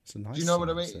 It's a nice. Do you know what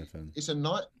I mean? 7. It's a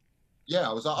night. Yeah,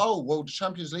 I was like, oh well, the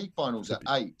Champions League finals at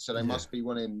 8, so they must be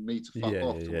wanting me to fuck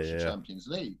off to watch the Champions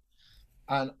League.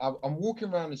 And I'm walking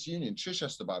around this uni in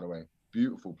Chichester, by the way,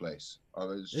 beautiful place.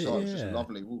 It's just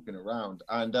lovely walking around,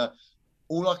 and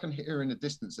all I can hear in the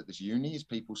distance at this uni is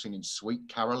people singing Sweet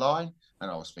Caroline,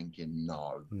 and I was thinking,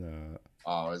 no.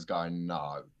 I was going,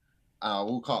 no. And I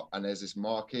walk up and there's this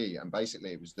marquee, and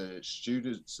basically it was the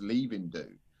students leaving do.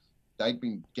 They'd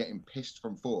been getting pissed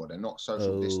from 4. They're not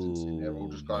social distancing. They're all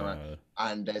just going around.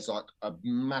 And there's like a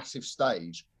massive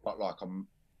stage, but like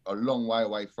a long way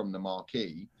away from the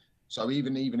marquee. So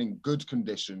even in good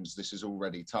conditions, this is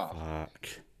already tough. Fuck.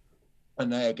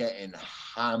 And they're getting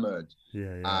hammered.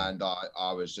 Yeah. And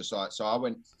I was just like, so I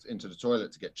went into the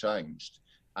toilet to get changed.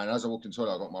 And as I walked in the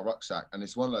toilet, I got my rucksack. And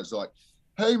it's one of those like,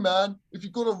 hey man, if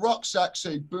you've got a rucksack,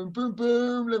 say boom, boom,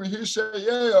 boom, let me hear you say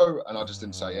yeah. And I just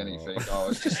didn't say anything. I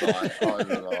was just like, I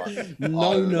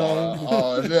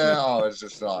was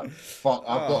just like, fuck,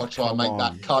 I've got to try and make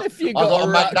that cunt. I've got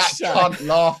to make that cunt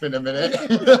laugh in a minute.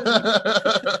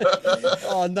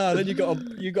 Oh no, then you got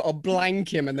to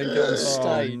blank him and then get on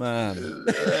stage. Oh man.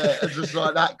 It's just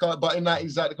like that kind, but in that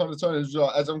exact kind of tone, it's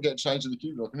like, as I'm getting changed in the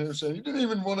queue, I can hear him saying, you didn't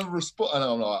even want to respond. And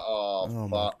I'm like, oh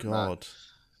fuck, my God.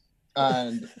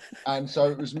 Man. And so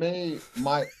it was me,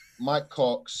 Mike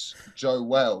Cox, Joe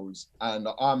Wells, and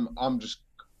I'm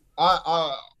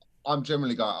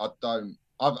generally going,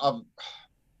 I've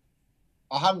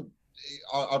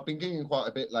been gigging quite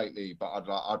a bit lately, but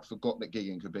I'd forgot that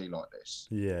gigging could be like this.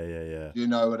 Yeah. You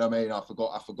know what I mean? I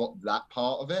forgot that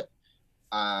part of it.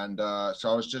 And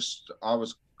so I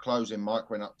was closing, Mike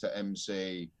went up to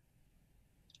MC.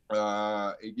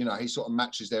 He sort of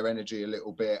matches their energy a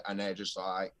little bit, and they're just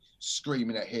like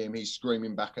screaming at him, he's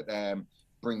screaming back at them,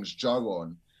 brings Joe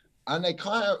on, and they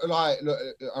kind of like, look,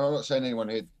 I'm not saying anyone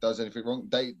here does anything wrong,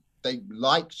 they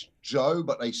liked Joe,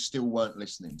 but they still weren't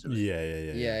listening to him.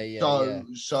 Yeah.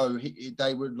 So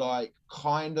they were like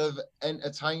kind of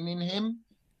entertaining him,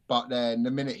 but then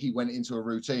the minute he went into a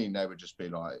routine, they would just be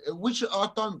like, which I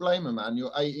don't blame him, man.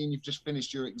 You're 18, you've just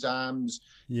finished your exams,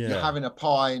 you're having a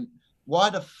pint. Why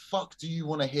the fuck do you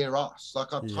want to hear us?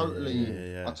 Like, I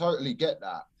totally get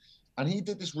that. And he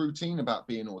did this routine about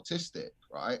being autistic,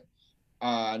 right?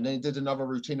 And then he did another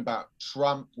routine about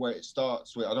Trump where it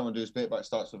starts with, I don't want to do this bit, but it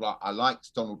starts with like, I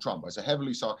liked Donald Trump. It's a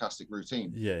heavily sarcastic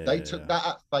routine. They took that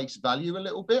at face value a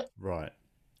little bit. Right.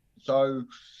 So,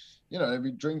 you know, they'd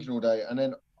be drinking all day. And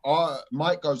then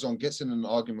Mike goes on, gets in an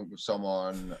argument with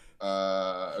someone.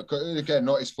 Again,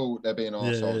 not his fault, they're being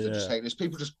arseholes. Just hate this.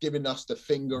 People just giving us the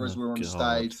finger as we're on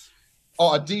stage.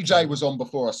 Oh, a DJ was on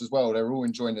before us as well. They were all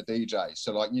enjoying the DJ.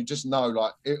 So, like, you just know,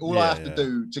 like, all I have to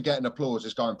do to get an applause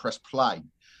is go and press play.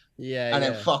 And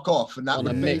then fuck off. And that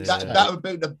would be that would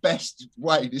be the best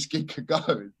way this gig could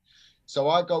go. So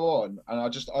I go on and I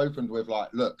just opened with like,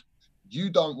 look, you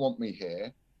don't want me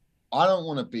here. I don't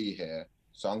want to be here.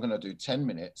 So I'm going to do 10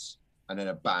 minutes and then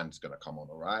a band's going to come on,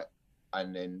 all right?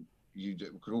 And then we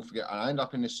could all forget. And I end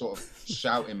up in this sort of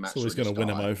shouting match. It's always going to win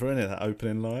him over, isn't it? That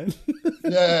opening line.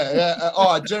 Oh,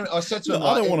 I said to him,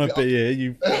 I don't want to be here.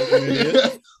 You.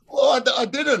 Well, I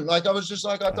didn't. Like, I was just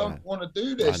like, I don't want to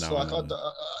do this. You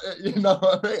know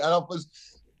what I mean? And I was,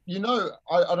 you know,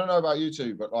 I don't know about you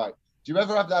two, but like, do you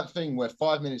ever have that thing where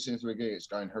 5 minutes into a gig, it's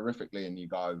going horrifically, and you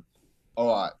go,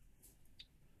 all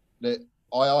right,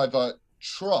 I either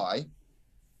try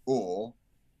or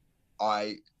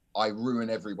I ruin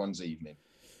everyone's evening.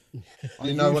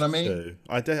 You know what I mean?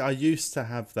 I used to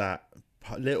have that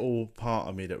little part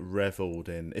of me that reveled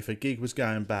in, if a gig was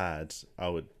going bad, I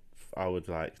would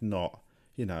like not,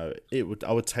 you know,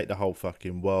 I would take the whole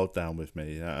fucking world down with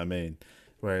me, you know what I mean?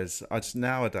 Whereas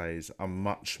nowadays I'm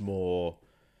much more,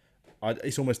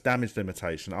 it's almost damage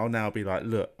limitation. I'll now be like,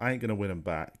 look, I ain't gonna win them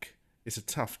back. It's a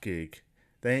tough gig.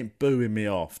 They ain't booing me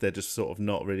off. They're just sort of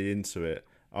not really into it.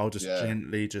 I'll just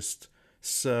gently just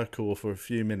circle for a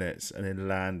few minutes and then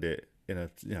land it in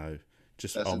a, you know,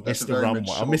 just I'll miss the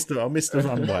runway. I'll miss the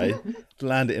runway,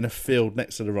 land it in a field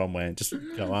next to the runway and just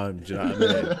go home. Do you know what I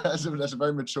mean? That's a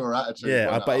very mature attitude.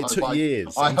 Yeah, but it took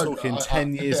years. I'm talking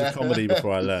 10 years of comedy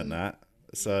before I learned that.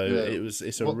 So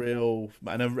it's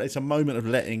a moment of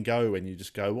letting go when you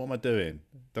just go, what am I doing?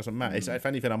 Doesn't matter. If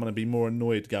anything, I'm going to be more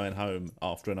annoyed going home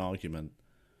after an argument.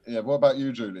 Yeah. What about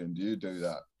you, Julian? Do you do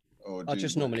that? Or I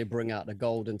just normally bring out the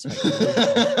gold and take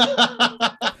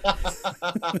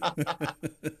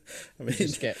I mean,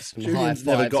 just get some Julian's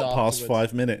high never got afterwards. past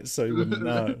 5 minutes, so he wouldn't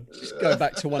know. Just go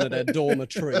back to one of their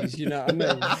dormitories, you know what I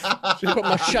mean? Just put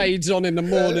my shades on in the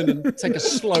morning and take a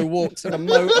slow walk to the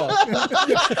motor.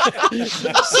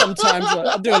 Sometimes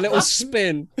I do a little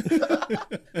spin.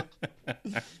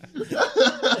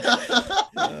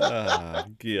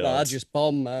 God. No, I just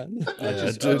bomb, man. I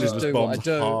just do what I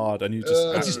do. Hard, and you just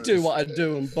I just do what I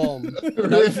do and bomb.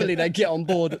 And hopefully they get on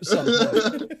board at some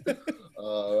point.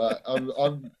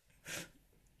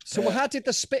 So how did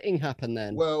the spitting happen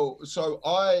then? Well, so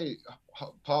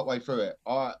partway through it,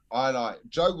 I like,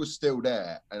 Joe was still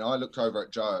there, and I looked over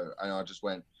at Joe and I just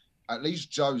went, at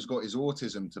least Joe's got his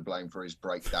autism to blame for his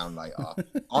breakdown later.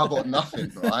 I got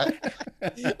nothing, right?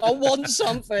 I want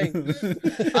something.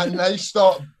 And they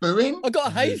start booing. I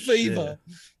got hay fever.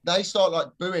 They start like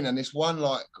booing, and this one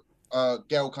like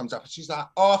girl comes up and she's like,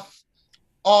 off.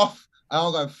 And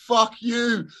I'm going, fuck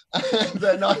you. And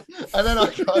then I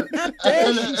go, how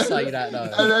dare you say that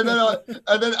though?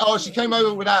 And then she came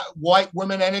over with that white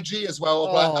woman energy as well.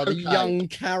 Oh, like, okay. The young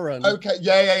Karen. Okay,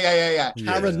 yeah.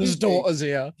 Karen's daughter's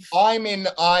here. I'm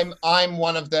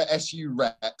one of the SU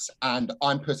reps, and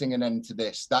I'm putting an end to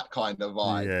this. That kind of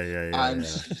vibe.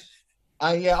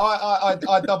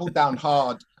 I doubled down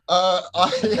hard. I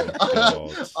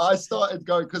started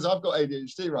going, because I've got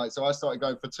ADHD, right? So I started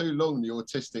going, for too long, the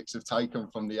autistics have taken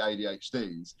from the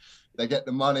ADHDs. They get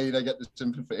the money, they get the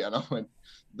sympathy. And I went,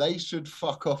 they should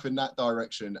fuck off in that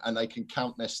direction, and they can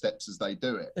count their steps as they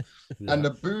do it. And the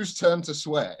boos turned to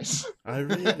swears. Oh,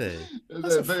 really?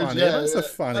 That's a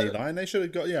funny line. They should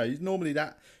have got, normally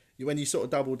that, when you sort of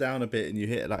double down a bit and you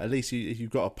hit, like, at least if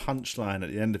you've got a punchline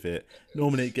at the end of it,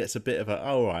 normally it gets a bit of a,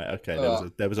 oh, right, okay,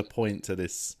 there was a point to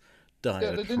this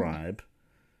diatribe.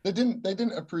 They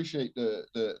didn't appreciate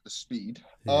the speed.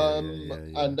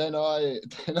 And then I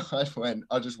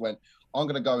just went, I'm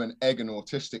gonna go and egg an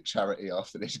autistic charity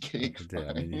after this gig.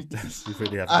 I mean, you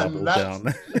really have doubled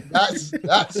down. That's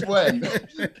when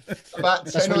about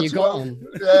 10 or 12.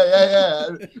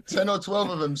 10 or 12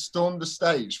 of them stormed the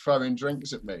stage throwing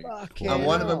drinks at me. And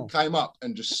one of them came up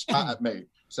and just spat at me.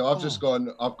 So I've just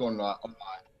gone. I've gone like,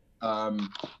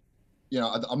 you know,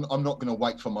 I'm not going to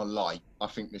wait for my light. I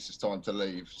think this is time to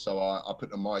leave. So I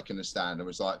put the mic in the stand and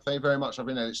was like, thank you very much. I've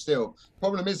been there. Still,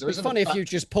 problem is, it's funny if you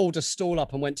just pulled a stool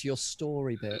up and went to your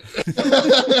story bit.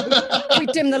 We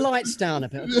dim the lights down a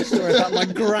bit. A story about my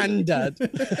granddad.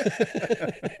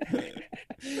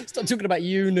 Start talking about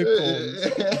unicorns.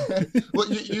 Well,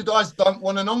 you guys don't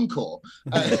want an encore.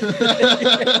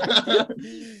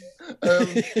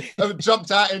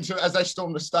 Jumped out into it as they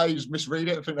stormed the stage, misread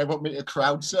it. I think they want me to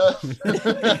crowd surf.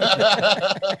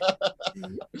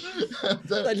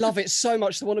 They love it so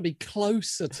much they want to be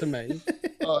closer to me.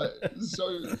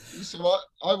 So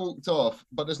I walked off,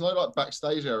 but there's no like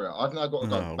backstage area. I've now got to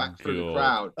go back through the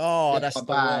crowd. Oh, that's the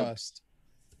worst.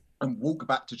 And walk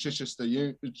back to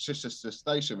Chichester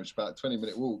station, which is about a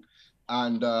 20-minute walk.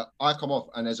 And I come off,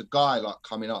 and there's a guy like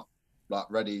coming up, like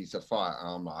ready to fight. And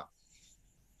I'm like,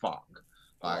 fuck,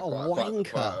 like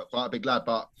quite a big lad.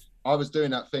 But I was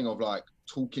doing that thing of like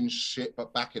talking shit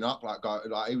but backing up,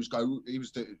 he was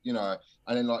you know,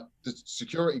 and then like the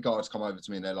security guards come over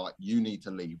to me and they're like, you need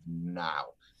to leave now.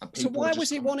 And so why was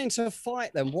he wanting to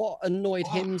fight then? What annoyed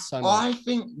him so much? I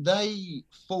think they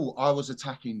thought I was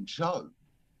attacking Joe.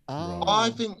 Oh.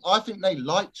 I think they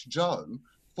liked Joe,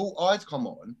 thought I'd come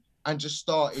on and just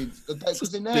started,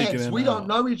 because in their heads we don't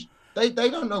know each. They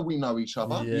don't know we know each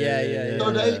other. Yeah.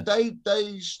 So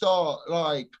they start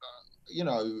like, you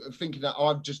know, thinking that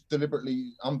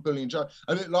I'm bullying Joe.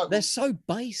 And like they're so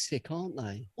basic, aren't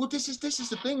they? Well, this is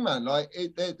the thing, man. Like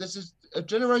this is a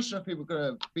generation of people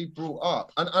going to be brought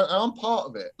up, and I'm part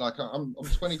of it. Like I'm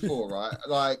 24, right?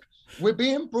 Like we're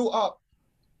being brought up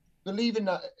believing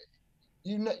that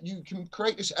you can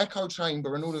create this echo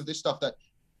chamber and all of this stuff, that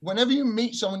whenever you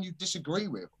meet someone you disagree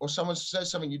with or someone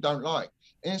says something you don't like,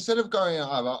 instead of going,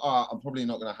 I'm probably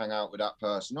not going to hang out with that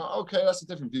person. Okay, that's a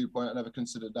different viewpoint. I never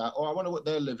considered that. Or I wonder what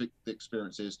their lived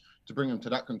experience is to bring them to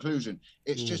that conclusion.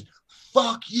 It's just,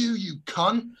 fuck you, you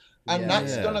cunt. And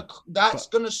that's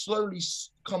gonna slowly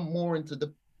come more into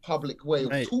the public way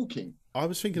of talking. I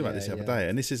was thinking about this the other day,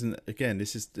 and this isn't, again,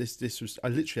 this was, I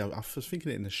was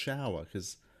thinking it in the shower,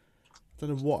 because I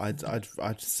don't know what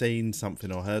I'd seen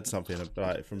something or heard something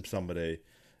about from somebody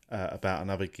about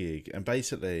another gig, and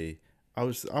basically I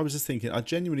was just thinking, I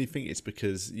genuinely think it's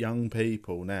because young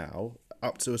people now,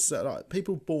 up to a certain, like,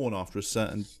 people born after a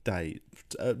certain date,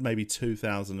 maybe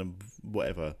 2000 and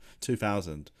whatever,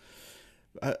 2000,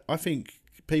 I think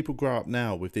people grow up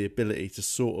now with the ability to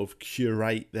sort of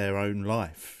curate their own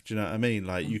life. Do you know what I mean?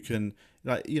 Like, you can,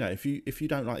 like, you know, if you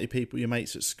don't like your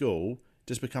mates at school,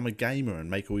 just become a gamer and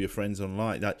make all your friends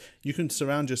online. Like, you can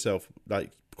surround yourself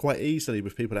like quite easily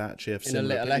with people that actually have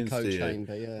similar opinions to you. In a little echo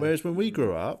chamber, yeah. Whereas when we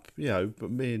grew up, you know,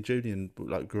 but me and Julian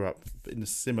like grew up in a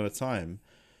similar time.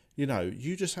 You know,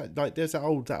 you just had, like, there's that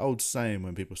old saying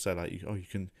when people say like,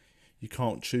 you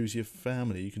can't choose your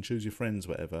family, you can choose your friends,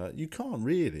 whatever. You can't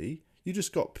really. You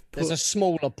just got there's a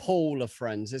smaller pool of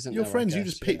friends, isn't there? Your friends, you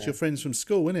just picked your friends from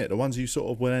school, innit? The ones you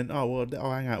sort of went, oh, well,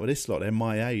 I'll hang out with this lot. They're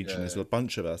my age, and there's a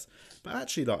bunch of us. But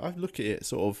actually, like, I look at it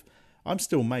sort of, I'm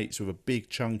still mates with a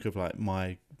big chunk of like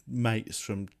my mates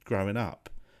from growing up,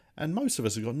 and most of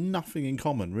us have got nothing in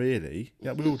common, really.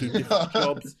 Yeah, we all do different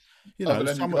jobs. You know,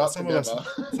 some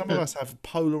of us have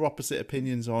polar opposite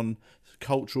opinions on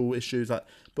cultural issues, like,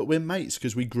 but we're mates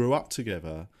because we grew up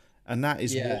together. And that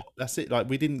is that's it. Like,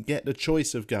 we didn't get the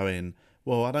choice of going,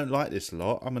 well, I don't like this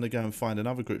lot, I'm going to go and find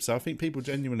another group. So I think people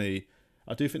genuinely,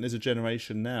 I do think there's a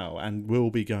generation now and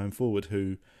will be going forward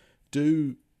who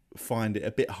do find it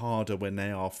a bit harder when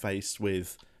they are faced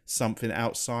with something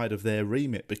outside of their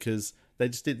remit, because they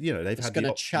just did, you know, they've had the option.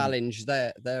 It's going to challenge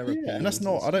their opinions. And that's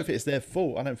not, I don't think it's their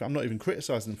fault. I'm not even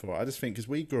criticising them for it. I just think because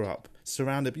we grew up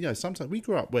surrounded, you know, sometimes we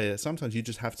grew up where sometimes you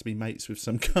just have to be mates with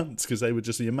some cunts because they were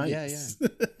just your mates. Yeah.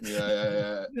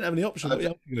 You didn't have any option. What are you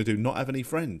going to do? Not have any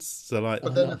friends. So like,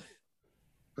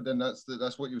 but then that's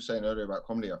what you were saying earlier about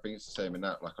comedy. I think it's the same in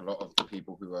that. Like, a lot of the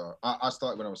people who are, I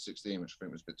started when I was 16, which I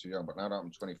think was a bit too young, but now that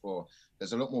I'm 24,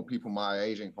 there's a lot more people my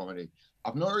age in comedy.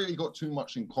 I've not really got too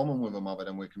much in common with them other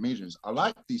than we're comedians. I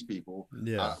like these people.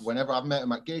 Yeah. Whenever I've met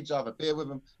them at gigs, I have a beer with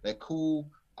them. They're cool.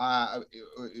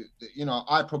 You know,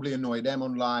 I probably annoy them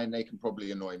online. They can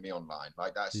probably annoy me online.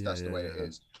 Like, that's the way it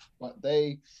is. But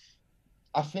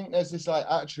I think there's this like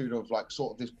attitude of like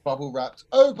sort of this bubble wrapped.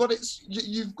 Oh, but it's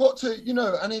you've got to, you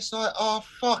know, and it's like, oh,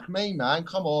 fuck me, man,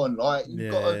 come on, like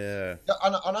you've got to.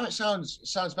 I know it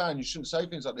sounds bad, and you shouldn't say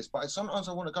things like this, but sometimes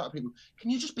I want to go to people. Can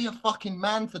you just be a fucking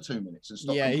man for 2 minutes and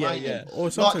stop complaining? Yeah.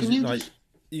 Or sometimes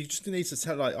you just need to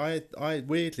tell. Like, I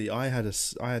weirdly, I had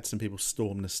some people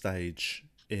storm the stage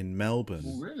in Melbourne.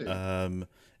 Oh, really?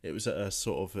 It was at a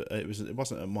sort of it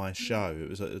wasn't at my show. It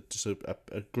was at just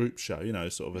a group show, you know,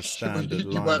 sort of a standard you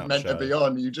lineup weren't meant show. to be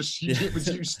on. You just it was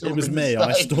you storming. It was me. The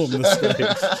I stormed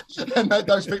the stage, and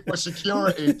those people were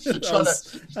security trying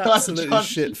absolutely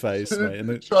shit faced, mate.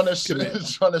 And trying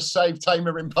to save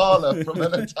Tamer Impala from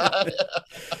an attack.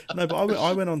 No, but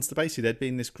I went on to basically there'd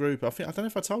been this group. I don't know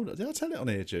if I told it. Did I tell it on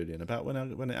here, Julian, about when I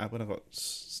got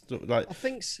like? I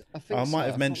think I might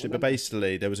have mentioned it, but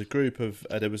basically there was a group of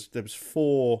there was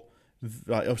four,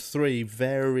 like, or three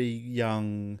very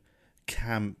young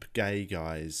camp gay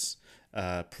guys,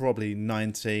 probably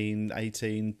 19,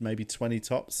 18, maybe 20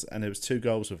 tops, and there was two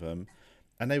girls with them,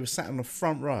 and they were sat on the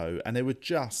front row, and they were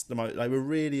just they were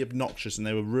really obnoxious, and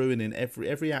they were ruining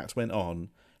every act went on,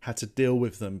 had to deal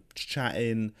with them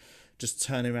chatting, just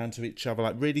turning around to each other,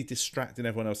 like really distracting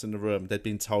everyone else in the room. They'd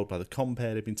been told by the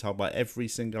compere, they'd been told by every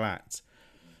single act.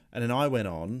 And then I went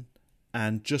on,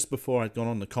 and just before I'd gone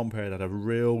on, the compere had a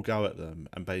real go at them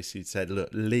and basically said, look,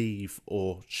 leave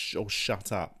or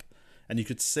shut up. And you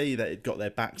could see that it got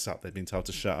their backs up. They'd been told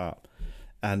to shut up.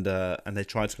 And they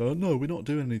tried to go, oh, no, we're not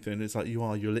doing anything. And it's like,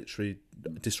 you're literally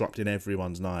disrupting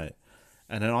everyone's night.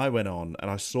 And then I went on, and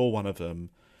I saw one of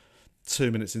them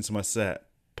 2 minutes into my set,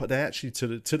 but they actually,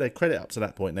 to their credit up to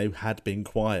that point, they had been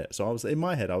quiet. So I was, in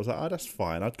my head, I was like, oh, that's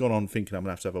fine. I'd gone on thinking I'm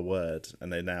going to have a word,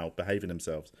 and they're now behaving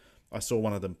themselves. I saw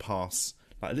one of them pass,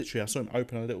 like literally, I saw him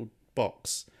open a little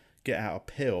box, get out a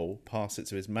pill, pass it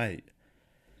to his mate.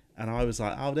 And I was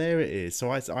like, oh, there it is.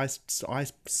 So I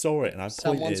saw it, and I pointed.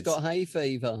 Someone's got hay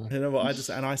fever. You know what?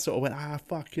 I sort of went,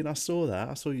 fucking, I saw that.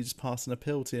 I saw you just passing a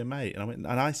pill to your mate. And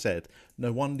I said,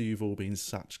 no wonder you've all been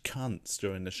such cunts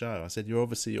during the show. I said, you're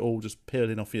obviously all just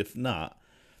peeling off your nut.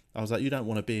 I was like, you don't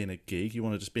want to be in a gig. You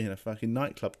want to just be in a fucking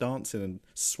nightclub dancing and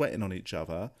sweating on each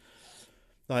other.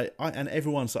 And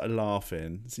everyone started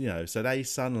laughing, you know, so they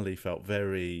suddenly felt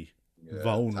very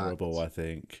vulnerable, I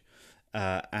think.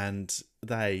 And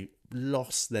they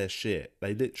lost their shit.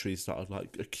 They literally started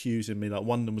like accusing me. Like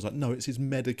one of them was like, no, it's his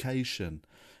medication.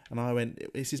 And I went,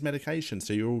 it's his medication.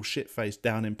 So you're all shit-faced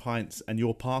down in pints and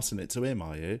you're passing it to him,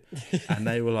 are you? And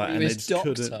they were like, and they just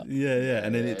couldn't. Yeah.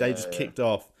 And then they just kicked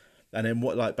off. And then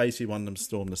basically one of them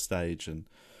stormed the stage, and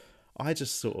I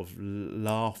just sort of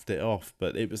laughed it off.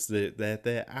 But it was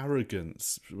their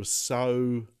arrogance was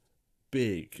so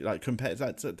big. Like compared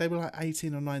to, they were like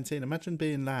 18 or 19. Imagine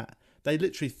being that. They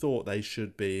literally thought they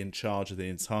should be in charge of the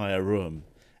entire room,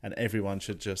 and everyone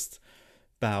should just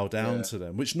bow down to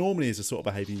them, which normally is a sort of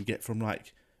behaviour you get from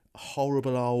like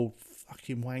horrible old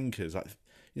fucking wankers. Like,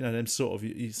 you know, them sort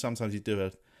of, sometimes you do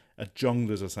a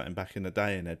jonglers or something back in the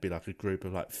day, and there'd be like a group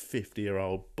of like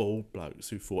 50-year-old bald blokes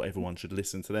who thought everyone should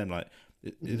listen to them. Like,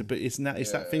 but it's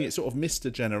that thing. It sort of missed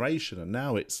a generation, and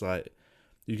now it's like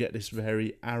you get this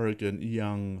very arrogant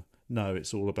young. No,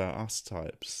 it's all about us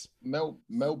types.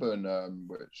 Melbourne,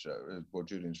 which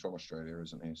Julian's from Australia,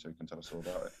 isn't he? So he can tell us all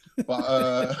about it.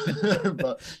 But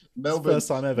but Melbourne. First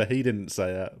time ever he didn't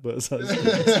say that, but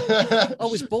I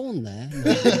was born there.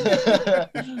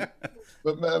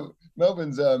 But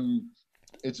Melbourne's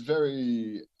it's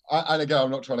very. And again, I'm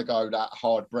not trying to go that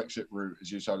hard Brexit route, as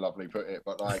you so lovely put it,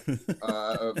 but like, that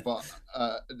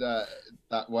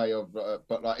way of,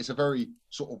 but like, it's a very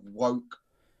sort of woke.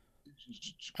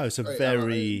 Oh, it's a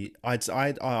very. I'd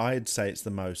say it's the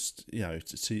most, you know,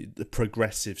 the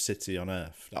progressive city on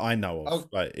earth that I know of,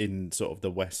 like in sort of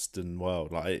the Western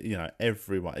world. Like, you know,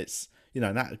 everyone. It's, you know,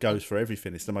 and that goes for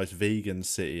everything. It's the most vegan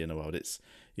city in the world. It's,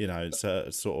 you know, it's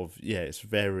a sort of, it's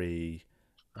very.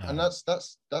 And that's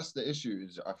the issue.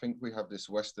 Is I think we have this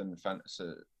Western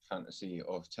fantasy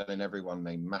of telling everyone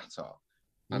they matter.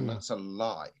 And that's a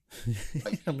lie.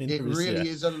 Like, I mean, it really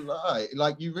is a lie.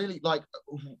 Like, you really, like,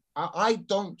 I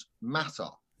don't matter.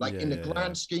 Like, in the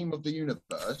grand scheme of the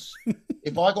universe,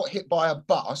 if I got hit by a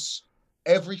bus,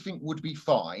 everything would be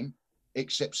fine,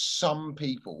 except some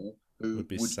people who would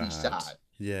be sad.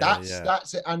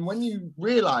 That's it. And when you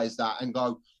realize that and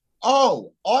go,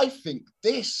 oh, I think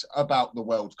this about the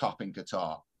World Cup in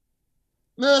Qatar.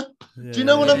 Do you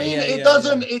know what I mean? It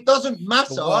doesn't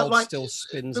matter. The world like, still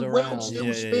spins the around. World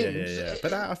still spins.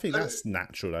 But I think that's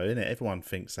natural, though, isn't it? Everyone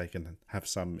thinks they can have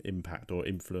some impact or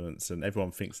influence, and everyone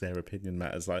thinks their opinion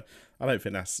matters. Like, I don't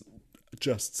think that's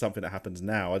just something that happens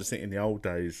now. I just think in the old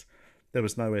days there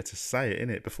was nowhere to say it,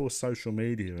 innit? Before social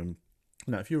media, and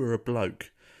you know, if you were a bloke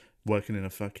working in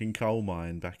a fucking coal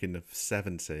mine back in the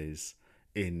 70s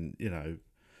in, you know,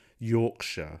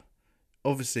 Yorkshire.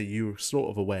 Obviously, you were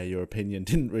sort of aware your opinion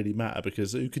didn't really matter,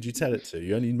 because who could you tell it to?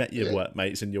 You only met your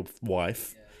workmates and your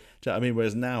wife. Do you know what I mean?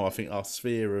 Whereas now, I think our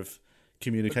sphere of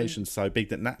communication's so big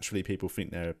that naturally people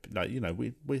think they're like, you know,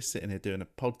 we're sitting here doing a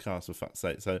podcast for fuck's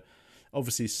sake. So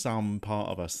obviously some part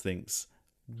of us thinks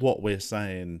what we're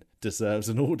saying deserves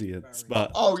an audience,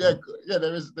 but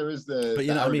there is the, but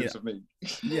you know what I mean? Of me.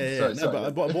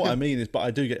 But what I mean is,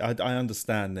 but I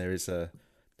understand there's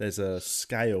a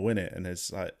scale in it, and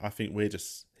there's like, I think we're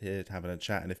just here having a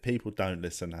chat, and if people don't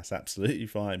listen, that's absolutely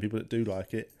fine. People that do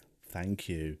like it, thank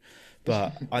you,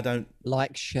 but I don't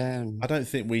like, share. I don't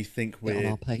think we think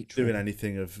we're doing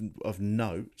anything of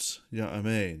note. You know what I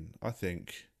mean? I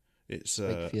think it's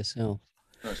speak for yourself.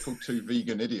 No, it's called Two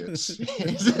Vegan Idiots. Yeah,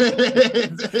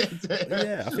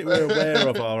 I think we're aware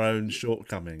of our own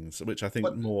shortcomings, which I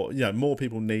think more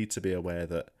people need to be aware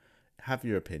that have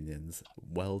your opinions,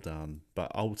 well done,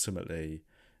 but ultimately,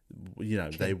 you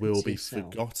know, they will be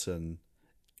forgotten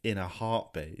in a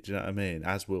heartbeat. Do you know what I mean?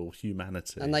 As will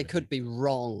humanity. And they could be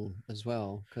wrong as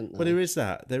well, couldn't they? Well, there is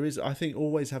that. There is, I think,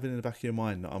 always having in the back of your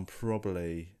mind that I'm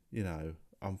probably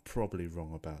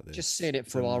wrong about this. Just seeing it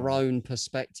from our own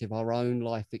perspective, our own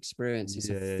life experience. It's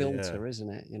a filter, isn't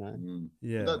it? You know.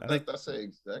 Yeah, that's it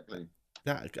exactly.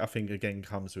 That, I think, again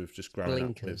comes with just growing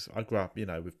up with. I grew up, you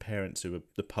know, with parents who were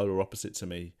the polar opposite to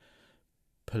me,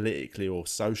 politically or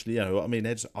socially. You know what I mean?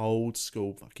 They're just old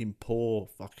school fucking poor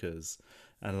fuckers,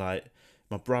 and like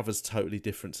my brother's totally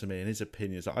different to me and his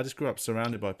opinions. I just grew up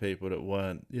surrounded by people that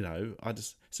weren't, you know,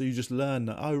 so you just learn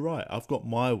that, oh, right, I've got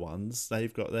my ones,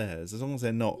 they've got theirs. As long as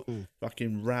they're not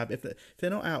fucking if they're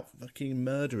not out fucking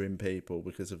murdering people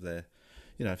because of their,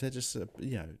 you know, if they're just,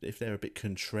 you know, if they're a bit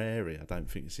contrary, I don't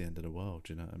think it's the end of the world.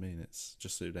 Do you know what I mean? It's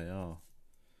just who they are.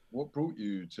 What brought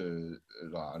you to,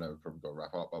 like, I know we've probably got to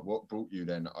wrap up, but what brought you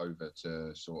then over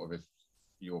to sort of, if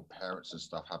your parents and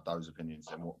stuff have those opinions,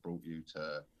 then what brought you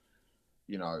to,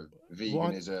 you know,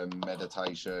 veganism,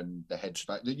 meditation, the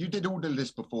Headspace? You did all of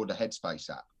this before the Headspace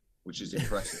app, which is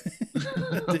impressive.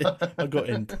 I got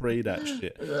in pre that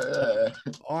shit.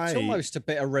 It's almost a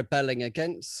bit of rebelling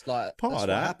against, like, part that's of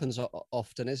what that happens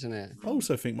often, isn't it? I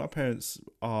also think my parents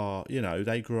are, you know,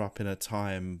 they grew up in a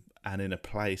time and in a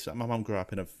place. My mum grew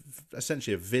up in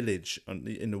essentially a village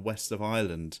in the west of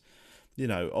Ireland. You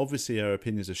know, obviously her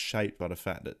opinions are shaped by the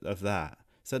fact of that.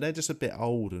 So they're just a bit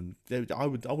old, and I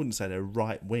wouldn't say they're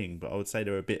right wing, but I would say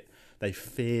they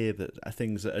fear that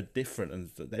things that are different and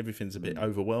that everything's a bit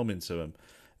overwhelming to them.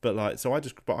 But like,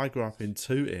 I grew up in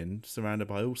Tooting, surrounded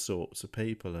by all sorts of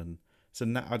people, and so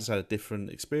now I just had a different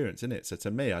experience in it. So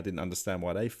to me, I didn't understand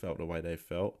why they felt the way they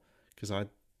felt, because I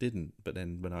didn't. But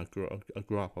then when I grew up,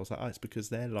 I was like, oh, it's because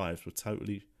their lives were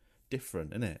totally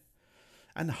different, innit?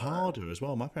 And harder as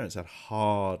well. My parents had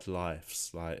hard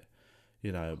lives, like,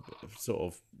 you know, sort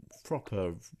of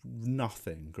proper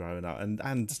nothing growing up,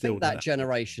 and still that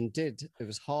generation did. It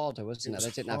was harder, wasn't it?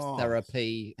 They didn't have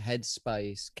therapy,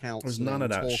 Headspace, counselling, none of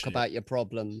that talk shit about your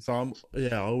problems. So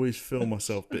I always feel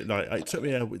myself like it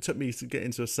took me to get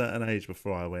into a certain age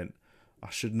before I went,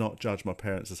 I should not judge my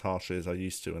parents as harshly as I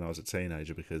used to when I was a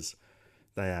teenager, because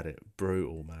they had it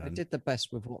brutal, man. They did the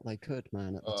best with what they could,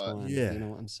 man, at the time. Yeah. You know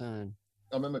what I'm saying?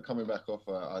 I remember coming back off.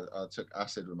 I took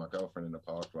acid with my girlfriend in the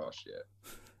park last year.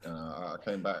 I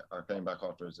came back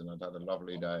afterwards, and I'd had a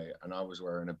lovely day. And I was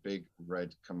wearing a big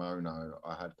red kimono.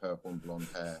 I had purple and blonde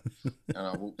hair, and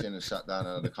I walked in and sat down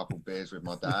and had a couple beers with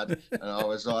my dad. And I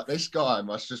was like, this guy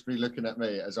must just be looking at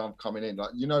me as I'm coming in,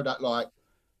 like, you know, that like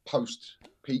post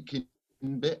peaking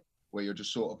bit where you're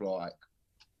just sort of like,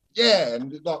 yeah,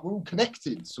 and like we're all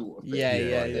connected, sort of thing.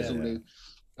 Yeah.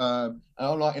 And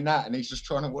I'm like in that, and he's just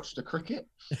trying to watch the cricket,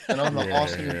 and I'm like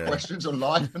asking him questions on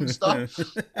life and stuff.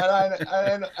 and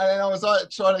then I was like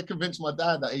trying to convince my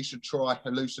dad that he should try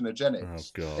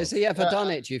hallucinogenics. Oh God! Has he ever done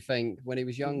it? Do you think when he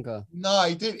was younger? No,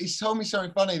 he did. He told me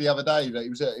something funny the other day that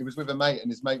he was with a mate,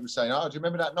 and his mate was saying, "Oh, do you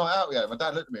remember that night out?" Yeah. My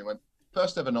dad looked at me and went,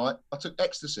 "First ever night, I took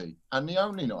ecstasy, and the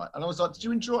only night." And I was like, "Did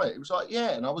you enjoy it?" He was like,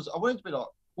 "Yeah." And I wanted to be like,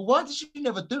 "Well, why did you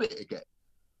never do it again?"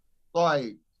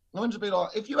 Like, I wanted to be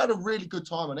like, if you had a really good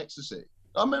time on ecstasy.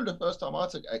 I remember the first time I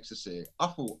took ecstasy, I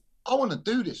thought, I want to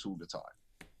do this all the time.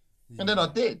 Yeah. And then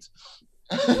I did.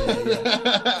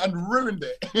 And ruined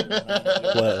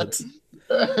it. Words.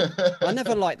 I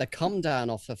never liked the come down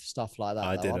off of stuff like that.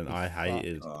 I didn't. I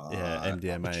hated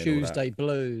MDMA. Tuesday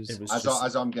blues.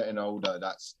 As I'm getting older,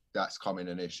 that's becoming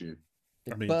an issue.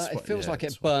 But it feels like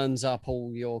it burns up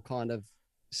all your kind of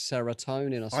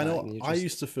serotonin or something. I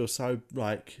used to feel so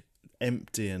like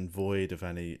empty and void of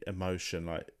any emotion,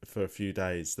 like for a few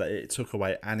days, that it took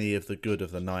away any of the good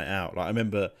of the night out. Like I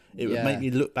remember it would make me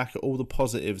look back at all the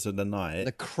positives of the night,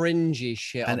 the cringy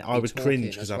shit, and I would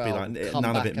cringe because I'd be like,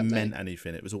 none of it meant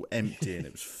anything. It was all empty and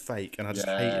it was fake, and I just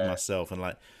hated myself. And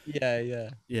like,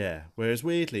 yeah. Whereas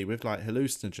weirdly, with like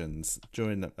hallucinogens,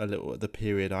 during the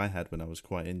period I had when I was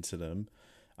quite into them,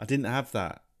 I didn't have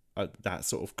that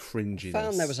sort of cringiness. I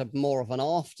found there was more of an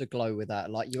afterglow with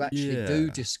that. Like you actually do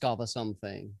discover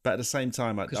something. But at the same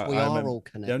time, because we are all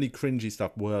connected. The only cringy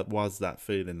stuff was that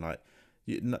feeling like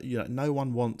no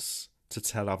one wants to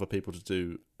tell other people to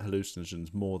do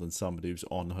hallucinogens more than somebody who's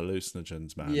on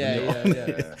hallucinogens, man.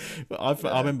 Yeah. But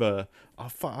I remember, I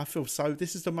feel so.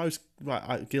 This is the most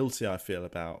guilty I feel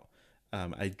about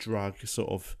a drug sort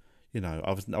of. You know,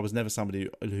 I was never somebody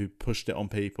who pushed it on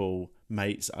people,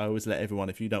 mates. I always let everyone,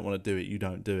 if you don't want to do it, you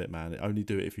don't do it, man. Only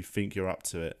do it if you think you're up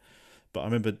to it. But I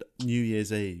remember New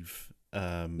Year's Eve.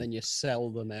 Then you sell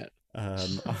them it.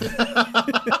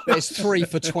 It's 3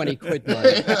 for 20 quid,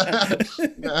 mate.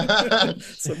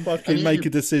 So fucking make a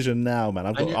decision now, man.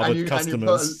 I've got other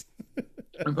customers.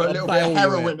 And put a little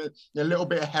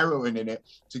bit of heroin in it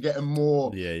to get them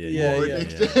more. Yeah. A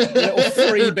little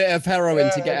free bit of heroin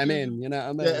to get them in. You know what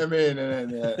I mean? Get them in,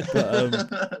 and then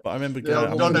But I remember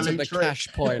going to the cash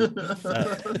point.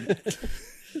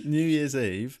 New Year's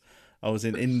Eve, I was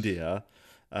in India,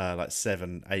 like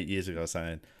 7-8 years ago,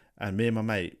 saying, and me and my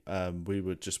mate, we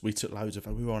took loads of,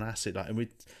 we were on acid, like, and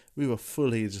we were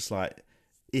fully just like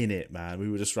in it, man.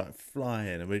 We were just like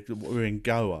flying, and we were in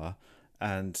Goa.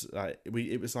 And like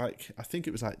it was like, I think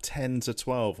it was like 10 to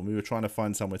 12, and we were trying to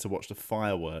find somewhere to watch the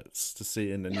fireworks to see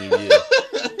in the new year.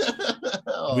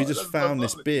 We just found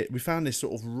this bit. We found this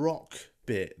sort of rock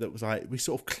bit that was like, we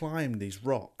sort of climbed these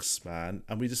rocks, man,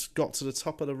 and we just got to the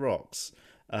top of the rocks,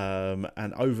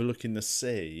 and overlooking the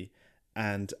sea.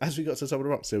 And as we got to the top of the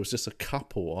rocks, there was just a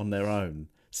couple on their own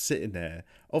sitting there.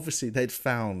 Obviously, they'd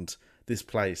found this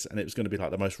place, and it was going to be like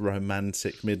the most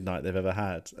romantic midnight they've ever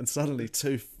had. And suddenly,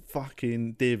 two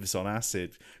fucking divs on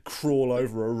acid crawl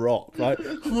over a rock like,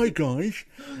 hi guys,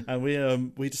 and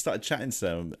we just started chatting to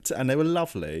them, and they were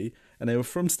lovely, and they were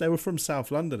from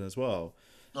South London as well.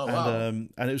 And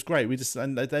it was great.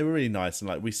 And they were really nice, and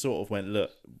like we sort of went,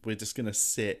 look, we're just gonna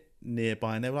sit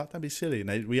nearby, and they were like, don't be silly, and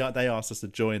they asked us to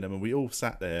join them, and we all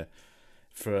sat there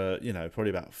for probably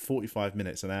about 45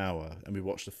 minutes, an hour, and we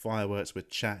watched the fireworks, we're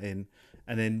chatting.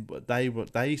 And then they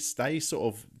sort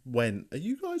of went, are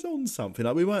you guys on something?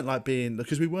 Like we weren't like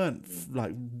because we weren't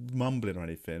like mumbling or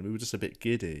anything. We were just a bit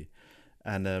giddy.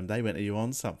 And they went, are you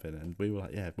on something? And we were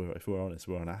like, yeah, if we're honest,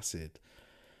 we're on acid.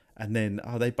 And then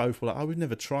they both were like, we've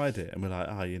never tried it. And we're like,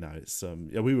 it's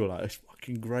we were like, it's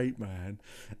fucking great, man.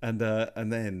 And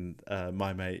then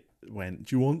my mate went,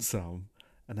 do you want some?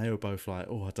 And they were both like,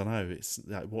 oh, I don't know. It's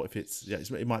like, what if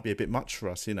it might be a bit much for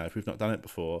us, if we've not done it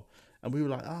before. And we were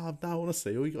like, no,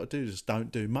 honestly, all you got to do is just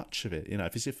don't do much of it.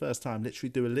 If it's your first time,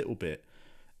 literally do a little bit.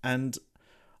 And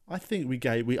I think we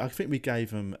gave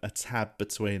them a tab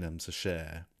between them to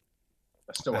share.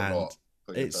 That's still a lot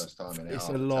for your first time in it. It's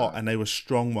a lot, and they were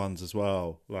strong ones as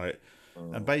well.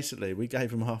 And basically, we gave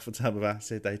them half a tab of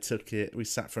acid. They took it. We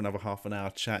sat for another half an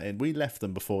hour chatting. We left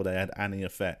them before they had any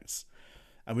effects.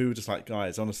 And we were just like,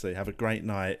 guys, honestly, have a great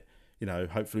night.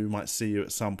 Hopefully we might see you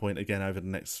at some point again over the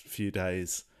next few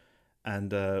days.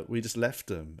 And we just left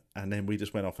them, and then we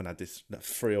just went off and had this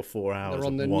 3 or 4 hours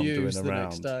of wandering news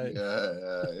around. The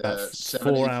next day.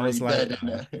 4 hours later,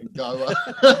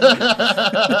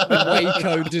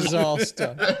 Waco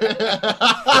disaster.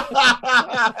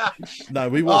 No,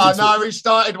 we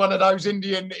started one of those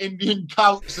Indian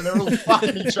cults, and they're all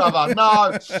fucking each other.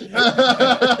 No.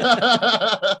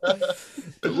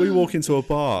 We walk into a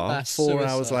bar. That's 4 suicide.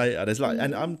 hours later. There's like,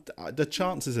 and the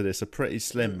chances of this are pretty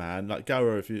slim, man. Like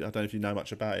Goa, I don't know if you know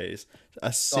much about it, it's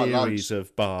a series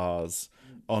of bars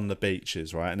on the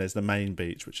beaches, right? And there's the main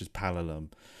beach, which is Palalam.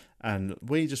 And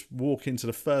we just walk into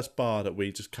the first bar that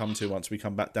we just come to once we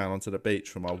come back down onto the beach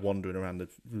from our wandering around the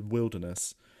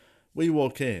wilderness. We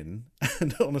walk in,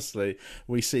 and honestly,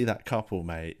 we see that couple,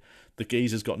 mate. The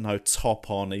geezer's got no top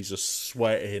on. He's just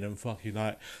sweating and fucking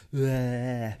like,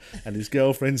 bleh. And his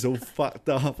girlfriend's all fucked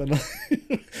up. And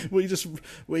we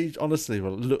honestly,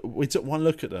 we took one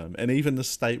look at them, and even the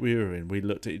state we were in, we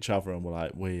looked at each other and were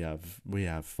like, we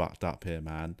have fucked up here,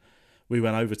 man. We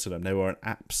went over to them. They were an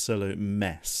absolute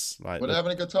mess. Like, were they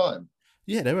having a good time?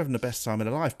 Yeah, they were having the best time of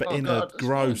their life, but a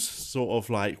gross sort of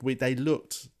like, they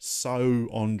looked so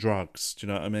on drugs. Do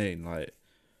you know what I mean? Like,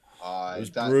 it was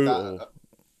brutal.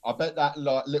 I bet that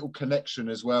like little connection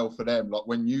as well for them. Like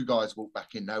when you guys walked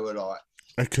back in, they were like,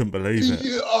 I couldn't believe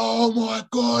it. Oh my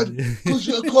god! Because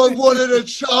you got one of the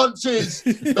chances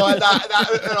like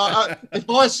that. If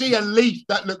I see a leaf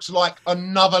that looks like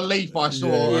another leaf I saw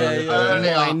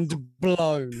earlier, mind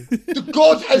blown. The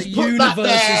God has the put universe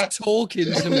that there. is talking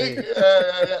to me.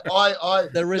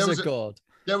 There is a God.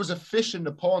 There was a fish in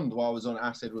the pond while I was on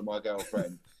acid with my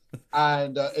girlfriend.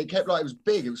 And it kept like, it was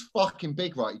big, it was fucking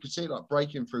big, right? You could see it like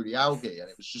breaking through the algae, and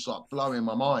it was just like blowing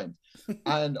my mind.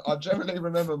 And I generally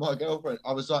remember my girlfriend,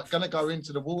 I was like gonna go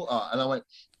into the water, and I went,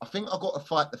 I think I've got to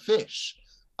fight the fish.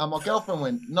 And my girlfriend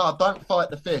went, no, don't fight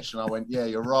the fish. And I went, yeah,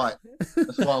 you're right.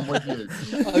 That's why I'm with you.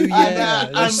 Oh yeah,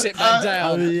 and sit back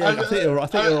down. Oh, yeah. I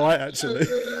think you're right, actually.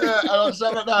 Yeah, and I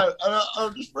said, no, and I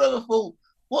just forever thought,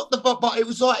 what the fuck? But it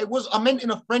was like, I meant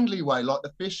in a friendly way, like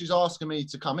the fish is asking me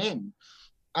to come in.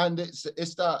 And it's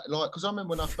that, like, because I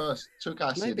remember when I first took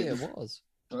acid. Maybe it was.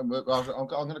 I'm going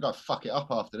to go fuck it up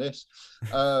after this.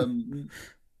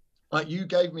 Like, you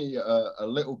gave me a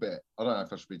little bit. I don't know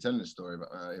if I should be telling this story, but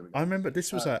here we go. I remember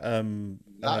this was at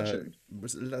Latitude.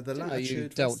 Was it the Latitude? Latitude You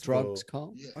dealt Festival? drugs,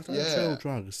 Carl? I don't deal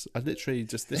drugs. I literally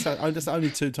just that's the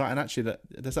only two times, and actually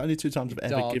there's only two times I've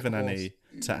ever given any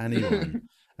to anyone.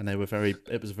 And they were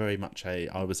it was very much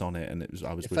I was on it, and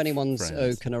I was. If anyone's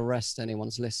who can arrest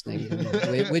anyone's listening,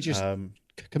 we're just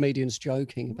comedians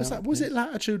joking about. Was it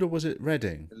Latitude or was it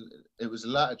Reading? It was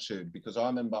Latitude, because I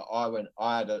remember I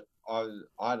had a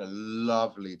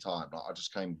lovely time. Like, I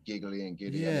just came giggly and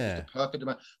giddy. Yeah. And it was the perfect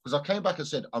amount, because I came back and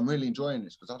said, I'm really enjoying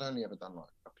this, because I'd only ever done like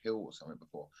a pill or something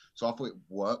before. So I thought it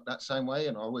worked that same way.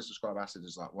 And I always describe acid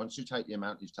as like, once you take the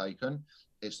amount you've taken,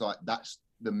 it's like that's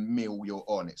the meal you're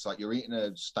on. It's like you're eating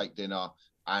a steak dinner,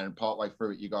 and partway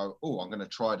through it you go, oh, I'm going to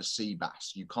try the sea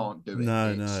bass. You can't do it.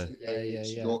 No.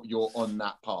 You're on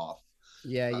that path.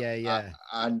 Yeah.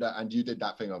 And you did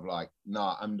that thing of like,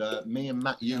 nah. And me and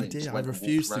Matt Ewing. I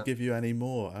refused to give you any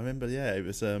more. I remember, it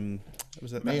was that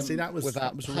was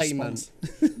without that was payment.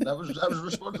 That was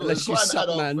responsible. Unless you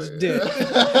suck man's dick.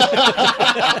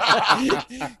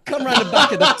 Come round the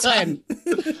back of the tent.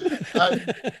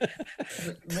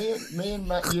 Me and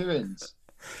Matt Ewings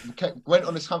went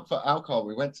on this hunt for alcohol.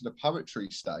 We went to the poetry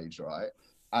stage, right?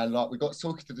 And like, we got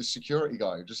talking to the security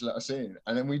guy who just let us in,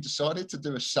 and then we decided to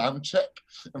do a sound check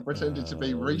and pretended to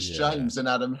be Rhys James and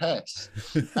Adam Hess.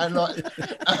 And like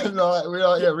we were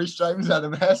like, yeah, Rhys James,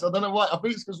 Adam Hess. I don't know why. I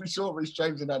think it's because we saw Rhys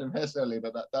James and Adam Hess earlier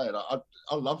that day. Like,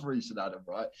 I love Rhys and Adam,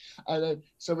 right? And then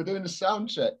so we're doing the sound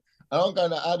check, and I'm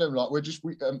going to Adam, like,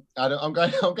 Adam, I'm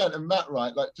going to Matt,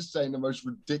 right, like, just saying the most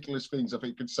ridiculous things I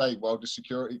think could say while the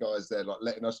security guys there, like,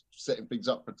 letting us setting things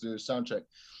up to do a sound check.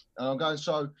 And I'm going,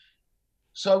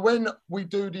 so when we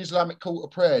do the Islamic call to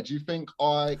prayer, do you think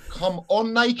I come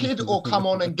on naked or come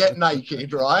on and get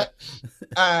naked, right?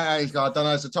 And he's going, I don't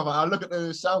know, it's a tough one. I look at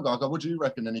the sound guy, I go, what do you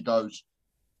reckon? And he goes,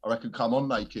 I reckon come on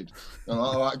naked. And I'm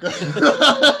like, all right, good.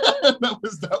 that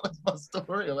was my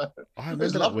story about it. I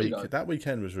remember that week. That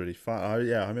weekend was really fun. I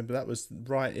remember that was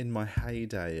right in my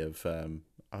heyday of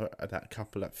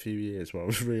that few years where I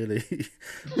was really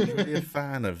a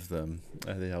fan of them,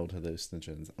 the old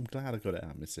hallucinogens. I'm glad I got it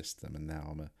out of my system, and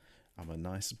now I'm a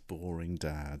nice boring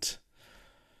dad.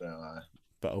 Yeah,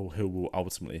 but who will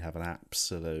ultimately have an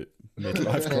absolute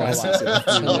midlife crisis in a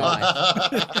few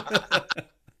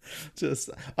years.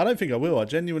 I don't think I will. I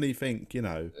genuinely think,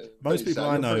 most people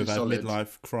I know who have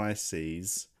midlife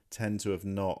crises tend to have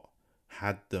not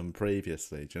had them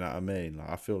previously. Do you know what I mean? Like,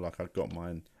 I feel like I've got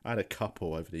mine. I had a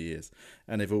couple over the years,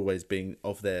 and they've always been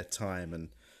of their time. And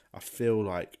I feel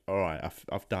like, all right,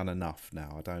 I've done enough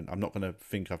now. I'm not going to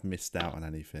think I've missed out on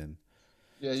anything.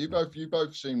 Yeah, you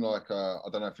both seem like I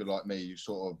don't know if you're like me. You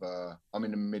sort of I'm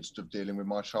in the midst of dealing with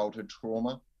my childhood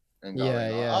trauma. And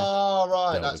going, oh,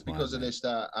 right, that's because of this,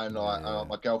 that, and like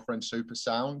my girlfriend Super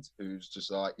Sound, who's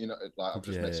just like, I've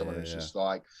just met someone who's just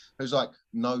like,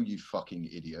 no, you fucking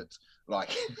idiot, like,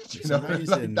 like,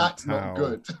 that's not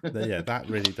good. That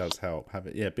really does help.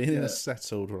 Being in a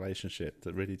settled relationship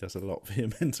that really does a lot for your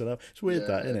mental health. It's weird,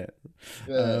 isn't it?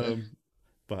 Yeah.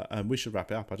 But we should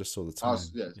wrap it up. I just saw the time.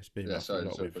 It's been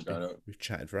we've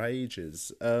chatted for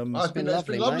ages. It's been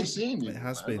lovely seeing you. It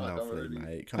has been lovely,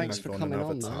 mate. Thanks for coming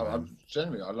on.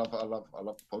 Genuinely, I love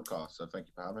the podcast. So thank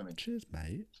you for having me. Cheers,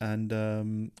 mate.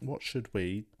 And what should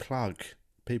we plug?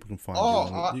 People can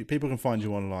find people can find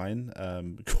you online,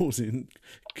 causing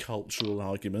cultural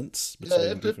arguments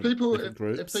between different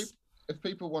groups. if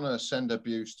people want to send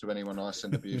abuse to anyone I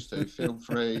send abuse to, feel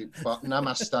free. But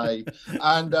namaste,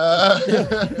 and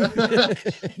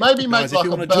maybe make Guys, like if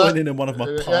you a want to join in one of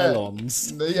my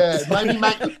pylons, maybe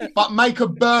make a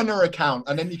burner account,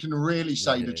 and then you can really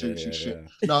say the juicy shit.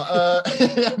 No,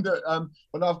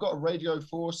 but I've got a Radio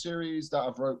 4 series that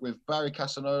I've wrote with Barry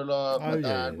Casanola. My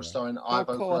dad was starring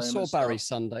Ivo Graham. I saw Barry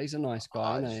Sunday. He's a nice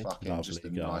guy, isn't he? Fucking just the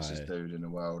nicest dude in the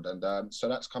world. And so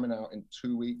that's coming out in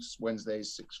 2 weeks,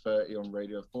 Wednesdays, 6:30 on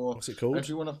Radio 4. What's it called? And if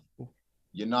you want to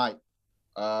unite,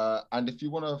 and if you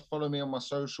want to follow me on my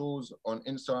socials on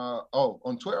Insta,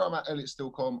 on Twitter I'm at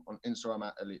ElliotSteele.com, on Insta I'm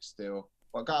at ElliotSteele.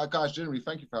 Well, guys, generally,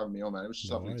 thank you for having me on, man. It was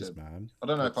just lovely to. Man. I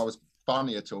don't know if I was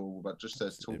funny at all, but just to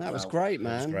talk. That was great,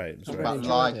 man. It was great. About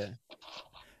life.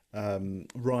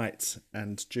 Right,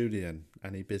 and Julian,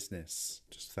 any business?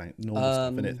 Just thanks to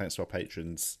our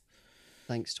patrons.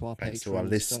 Thanks to our patrons. To our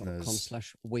listeners.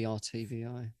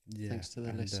 /WeAreTVI. Yeah, thanks to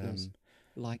the listeners.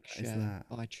 Like, share,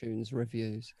 iTunes,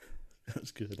 reviews.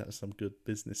 That's good. That's some good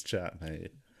business chat,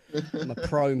 mate. I'm a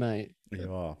pro, mate.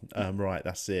 You are. Right,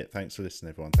 that's it. Thanks for listening,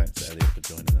 everyone. Thanks to Elliot for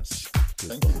joining us.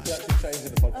 Thank you. You're actually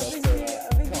changing the podcast.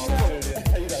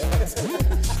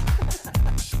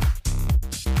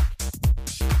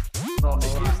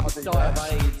 Die of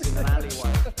AIDS in an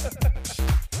alleyway.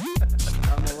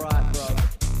 I'm alright, bro.